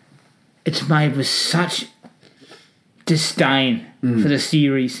 It's made with such disdain for the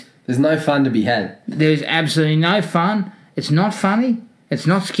series. There's no fun to be had. There's absolutely no fun. It's not funny. It's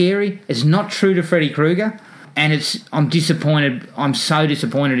not scary. It's not true to Freddy Krueger. And I'm disappointed. I'm so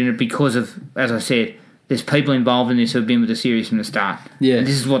disappointed in it because of, as I said, there's people involved in this who have been with the series from the start. Yeah. And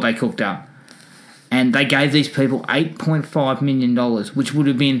this is what they cooked up. And they gave these people $8.5 million, which would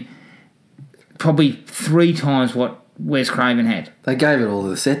have been probably 3 times what Wes Craven had. They gave it all to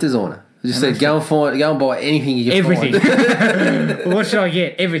the set designer. They just said, go and buy anything you can Everything. find. What should I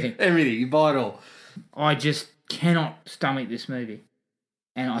get? Everything. Everything. You buy it all. I just cannot stomach this movie.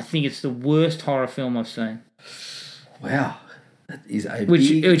 And I think it's the worst horror film I've seen. Wow. That is a Which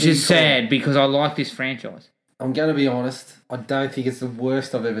big is call. sad because I like this franchise. I'm going to be honest. I don't think it's the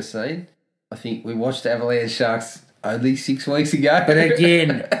worst I've ever seen. I think we watched Avalanche Sharks only 6 weeks ago. But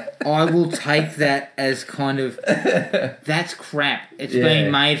again, I will take that as kind of, that's crap. It's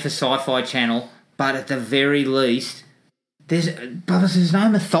being made for Sci-Fi Channel, but at the very least, there's no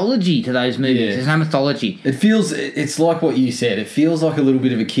mythology to those movies. Yeah. There's no mythology. It's like what you said. It feels like a little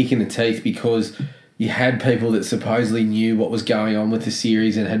bit of a kick in the teeth because you had people that supposedly knew what was going on with the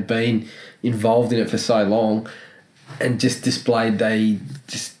series and had been involved in it for so long and just displayed they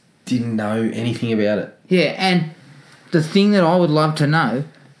just didn't know anything about it. Yeah, and the thing that I would love to know,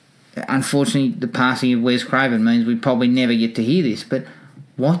 unfortunately, the passing of Wes Craven means we probably never get to hear this, but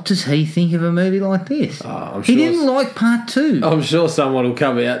what does he think of a movie like this? I'm he sure didn't like part 2. I'm sure someone will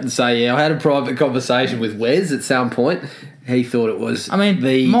come out and say, yeah, I had a private conversation with Wes at some point. He thought it was I mean,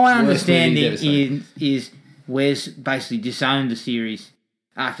 the my worst movie understanding he's ever seen. is Wes basically disowned the series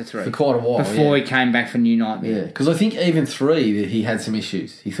after 3. For quite a while, before yeah. he came back for New Nightmare. Yeah, because I think even 3, he had some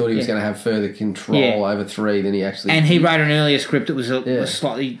issues. He thought he was Yeah. going to have further control Yeah. over 3 than he actually And he did. wrote an earlier script that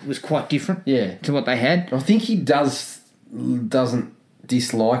was quite different Yeah. to what they had. I think he doesn't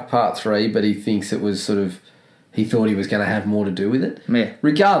dislike part 3, but he thinks it was sort of, he thought he was going to have more to do with it. Yeah.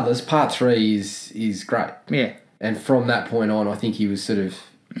 Regardless, part 3 is great. Yeah. And from that point on, I think he was sort of,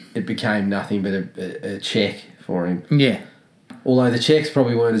 it became nothing but a check for him. Yeah. Although the checks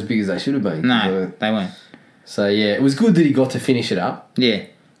probably weren't as big as they should have been. No, they weren't. So yeah, it was good that he got to finish it up. Yeah.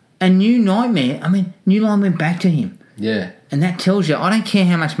 And New Nightmare, New Line went back to him. Yeah. And that tells you, I don't care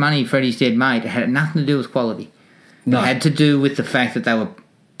how much money Freddy's Dead made, it had nothing to do with quality. No. It had to do with the fact that they were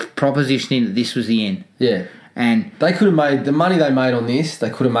propositioning that this was the end. Yeah. And They could have made, the money they made on this, they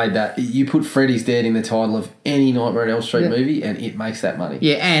could have made that. You put Freddy's Dead in the title of any Nightmare on Elm Street movie and it makes that money.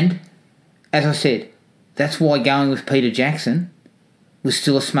 yeah, and as I said, that's why going with Peter Jackson was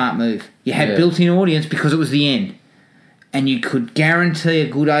still a smart move. You had built-in audience because it was the end. And you could guarantee a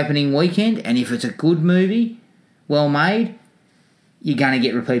good opening weekend, and if it's a good movie, well made, you're going to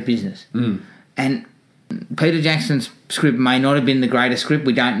get repeat business. And Peter Jackson's script may not have been the greatest script,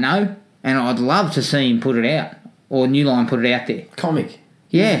 we don't know, and I'd love to see him put it out, or New Line put it out there. Comic.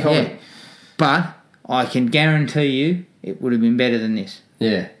 Yeah, comic. yeah. But I can guarantee you it would have been better than this.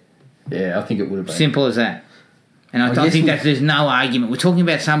 Yeah. Yeah, I think it would have been. Simple as that. And I think that there's no argument. We're talking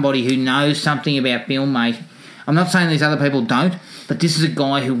about somebody who knows something about filmmaking. I'm not saying these other people don't, but this is a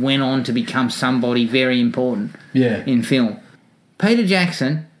guy who went on to become somebody very important in film. Peter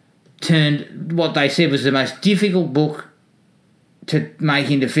Jackson turned what they said was the most difficult book to make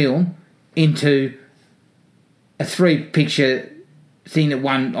into film into a 3-picture thing that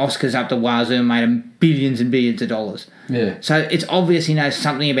won Oscars up the wazoo and made him billions and billions of dollars. Yeah. So it's obvious he knows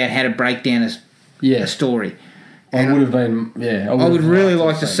something about how to break down a story. I would have been, I would really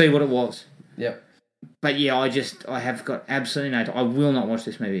like to see what it was. Yep. But yeah, I have got absolutely no time. I will not watch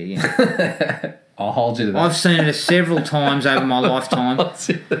this movie again. I'll hold you to that. I've seen it several times over my lifetime.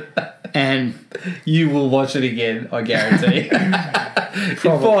 And you will watch it again, I guarantee. In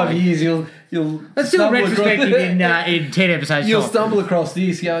 5 years, you'll let's do a retrospective in 10 episodes. You'll stumble across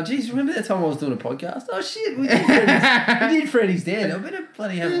this, going, geez, remember that time I was doing a podcast? Oh shit, we did Freddy's Dead. I better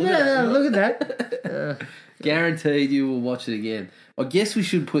bloody have a look at that. Look at that. Guaranteed you will watch it again. I guess we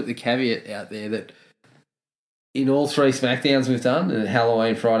should put the caveat out there that in all 3 SmackDowns we've done,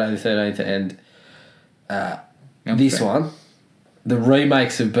 Halloween, Friday the 13th, and this one, the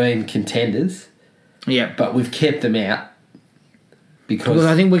remakes have been contenders. Yeah. But we've kept them out because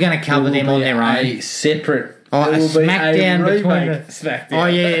I think we're going to cover them on their own. A separate... a SmackDown between the SmackDown. Oh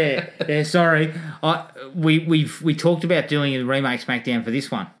yeah. Sorry. We talked about doing a remake SmackDown for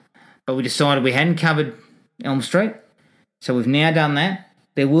this one, but we decided we hadn't covered Elm Street, so we've now done that.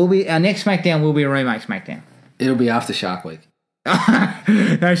 There will be our next SmackDown will be a remake SmackDown. It'll be after Shark Week.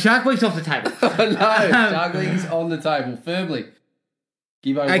 No, Shark Week's off the table. No, Shark Week's on the table firmly.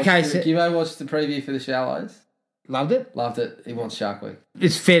 Gibbo watched the preview for The Shallows. Loved it. He wants Shark Week.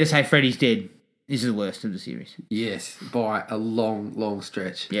 It's fair to say Freddy's Dead is the worst of the series. Yes, by a long, long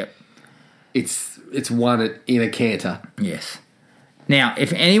stretch. Yep. It's won it in a canter. Yes. Now,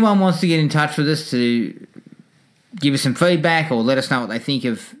 if anyone wants to get in touch with us to give us some feedback or let us know what they think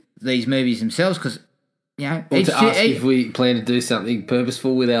of these movies themselves, because, you know... Or to ask if we plan to do something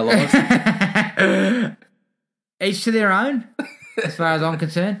purposeful with our lives. Each to their own, as far as I'm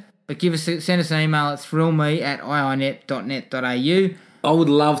concerned. But send us an email at thrillme@iinet.net.au. I would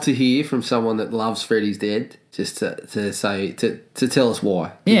love to hear from someone that loves Freddy's Dead, just to tell us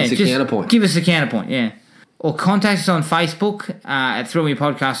why. Give us a counterpoint. Give us a counterpoint, yeah. Or contact us on Facebook at Thrill Me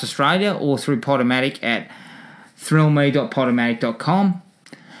Podcast Australia or through Podomatic at thrillme.podomatic.com.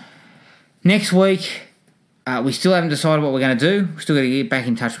 Next week, we still haven't decided what we're going to do. We're still going to get back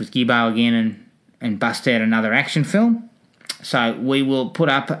in touch with Gibbo again and bust out another action film. So we will put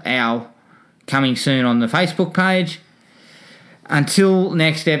up our coming soon on the Facebook page. Until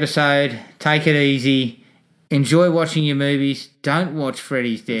next episode, take it easy. Enjoy watching your movies. Don't watch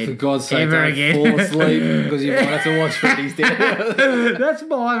Freddy's Dead. For God's sake, ever don't again. fall asleep because you might have to watch Freddy's Dead. That's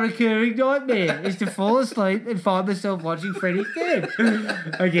my recurring nightmare, is to fall asleep and find myself watching Freddy's Dead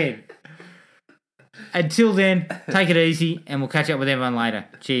again. Until then, take it easy and we'll catch up with everyone later.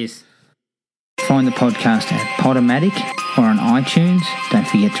 Cheers. Find the podcast at Podomatic or on iTunes. Don't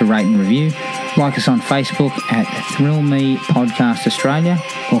forget to rate and review. Like us on Facebook at Thrill Me Podcast Australia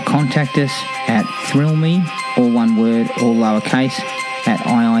or contact us at thrillme, all one word, all lowercase, at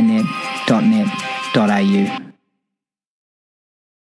iinet.net.au.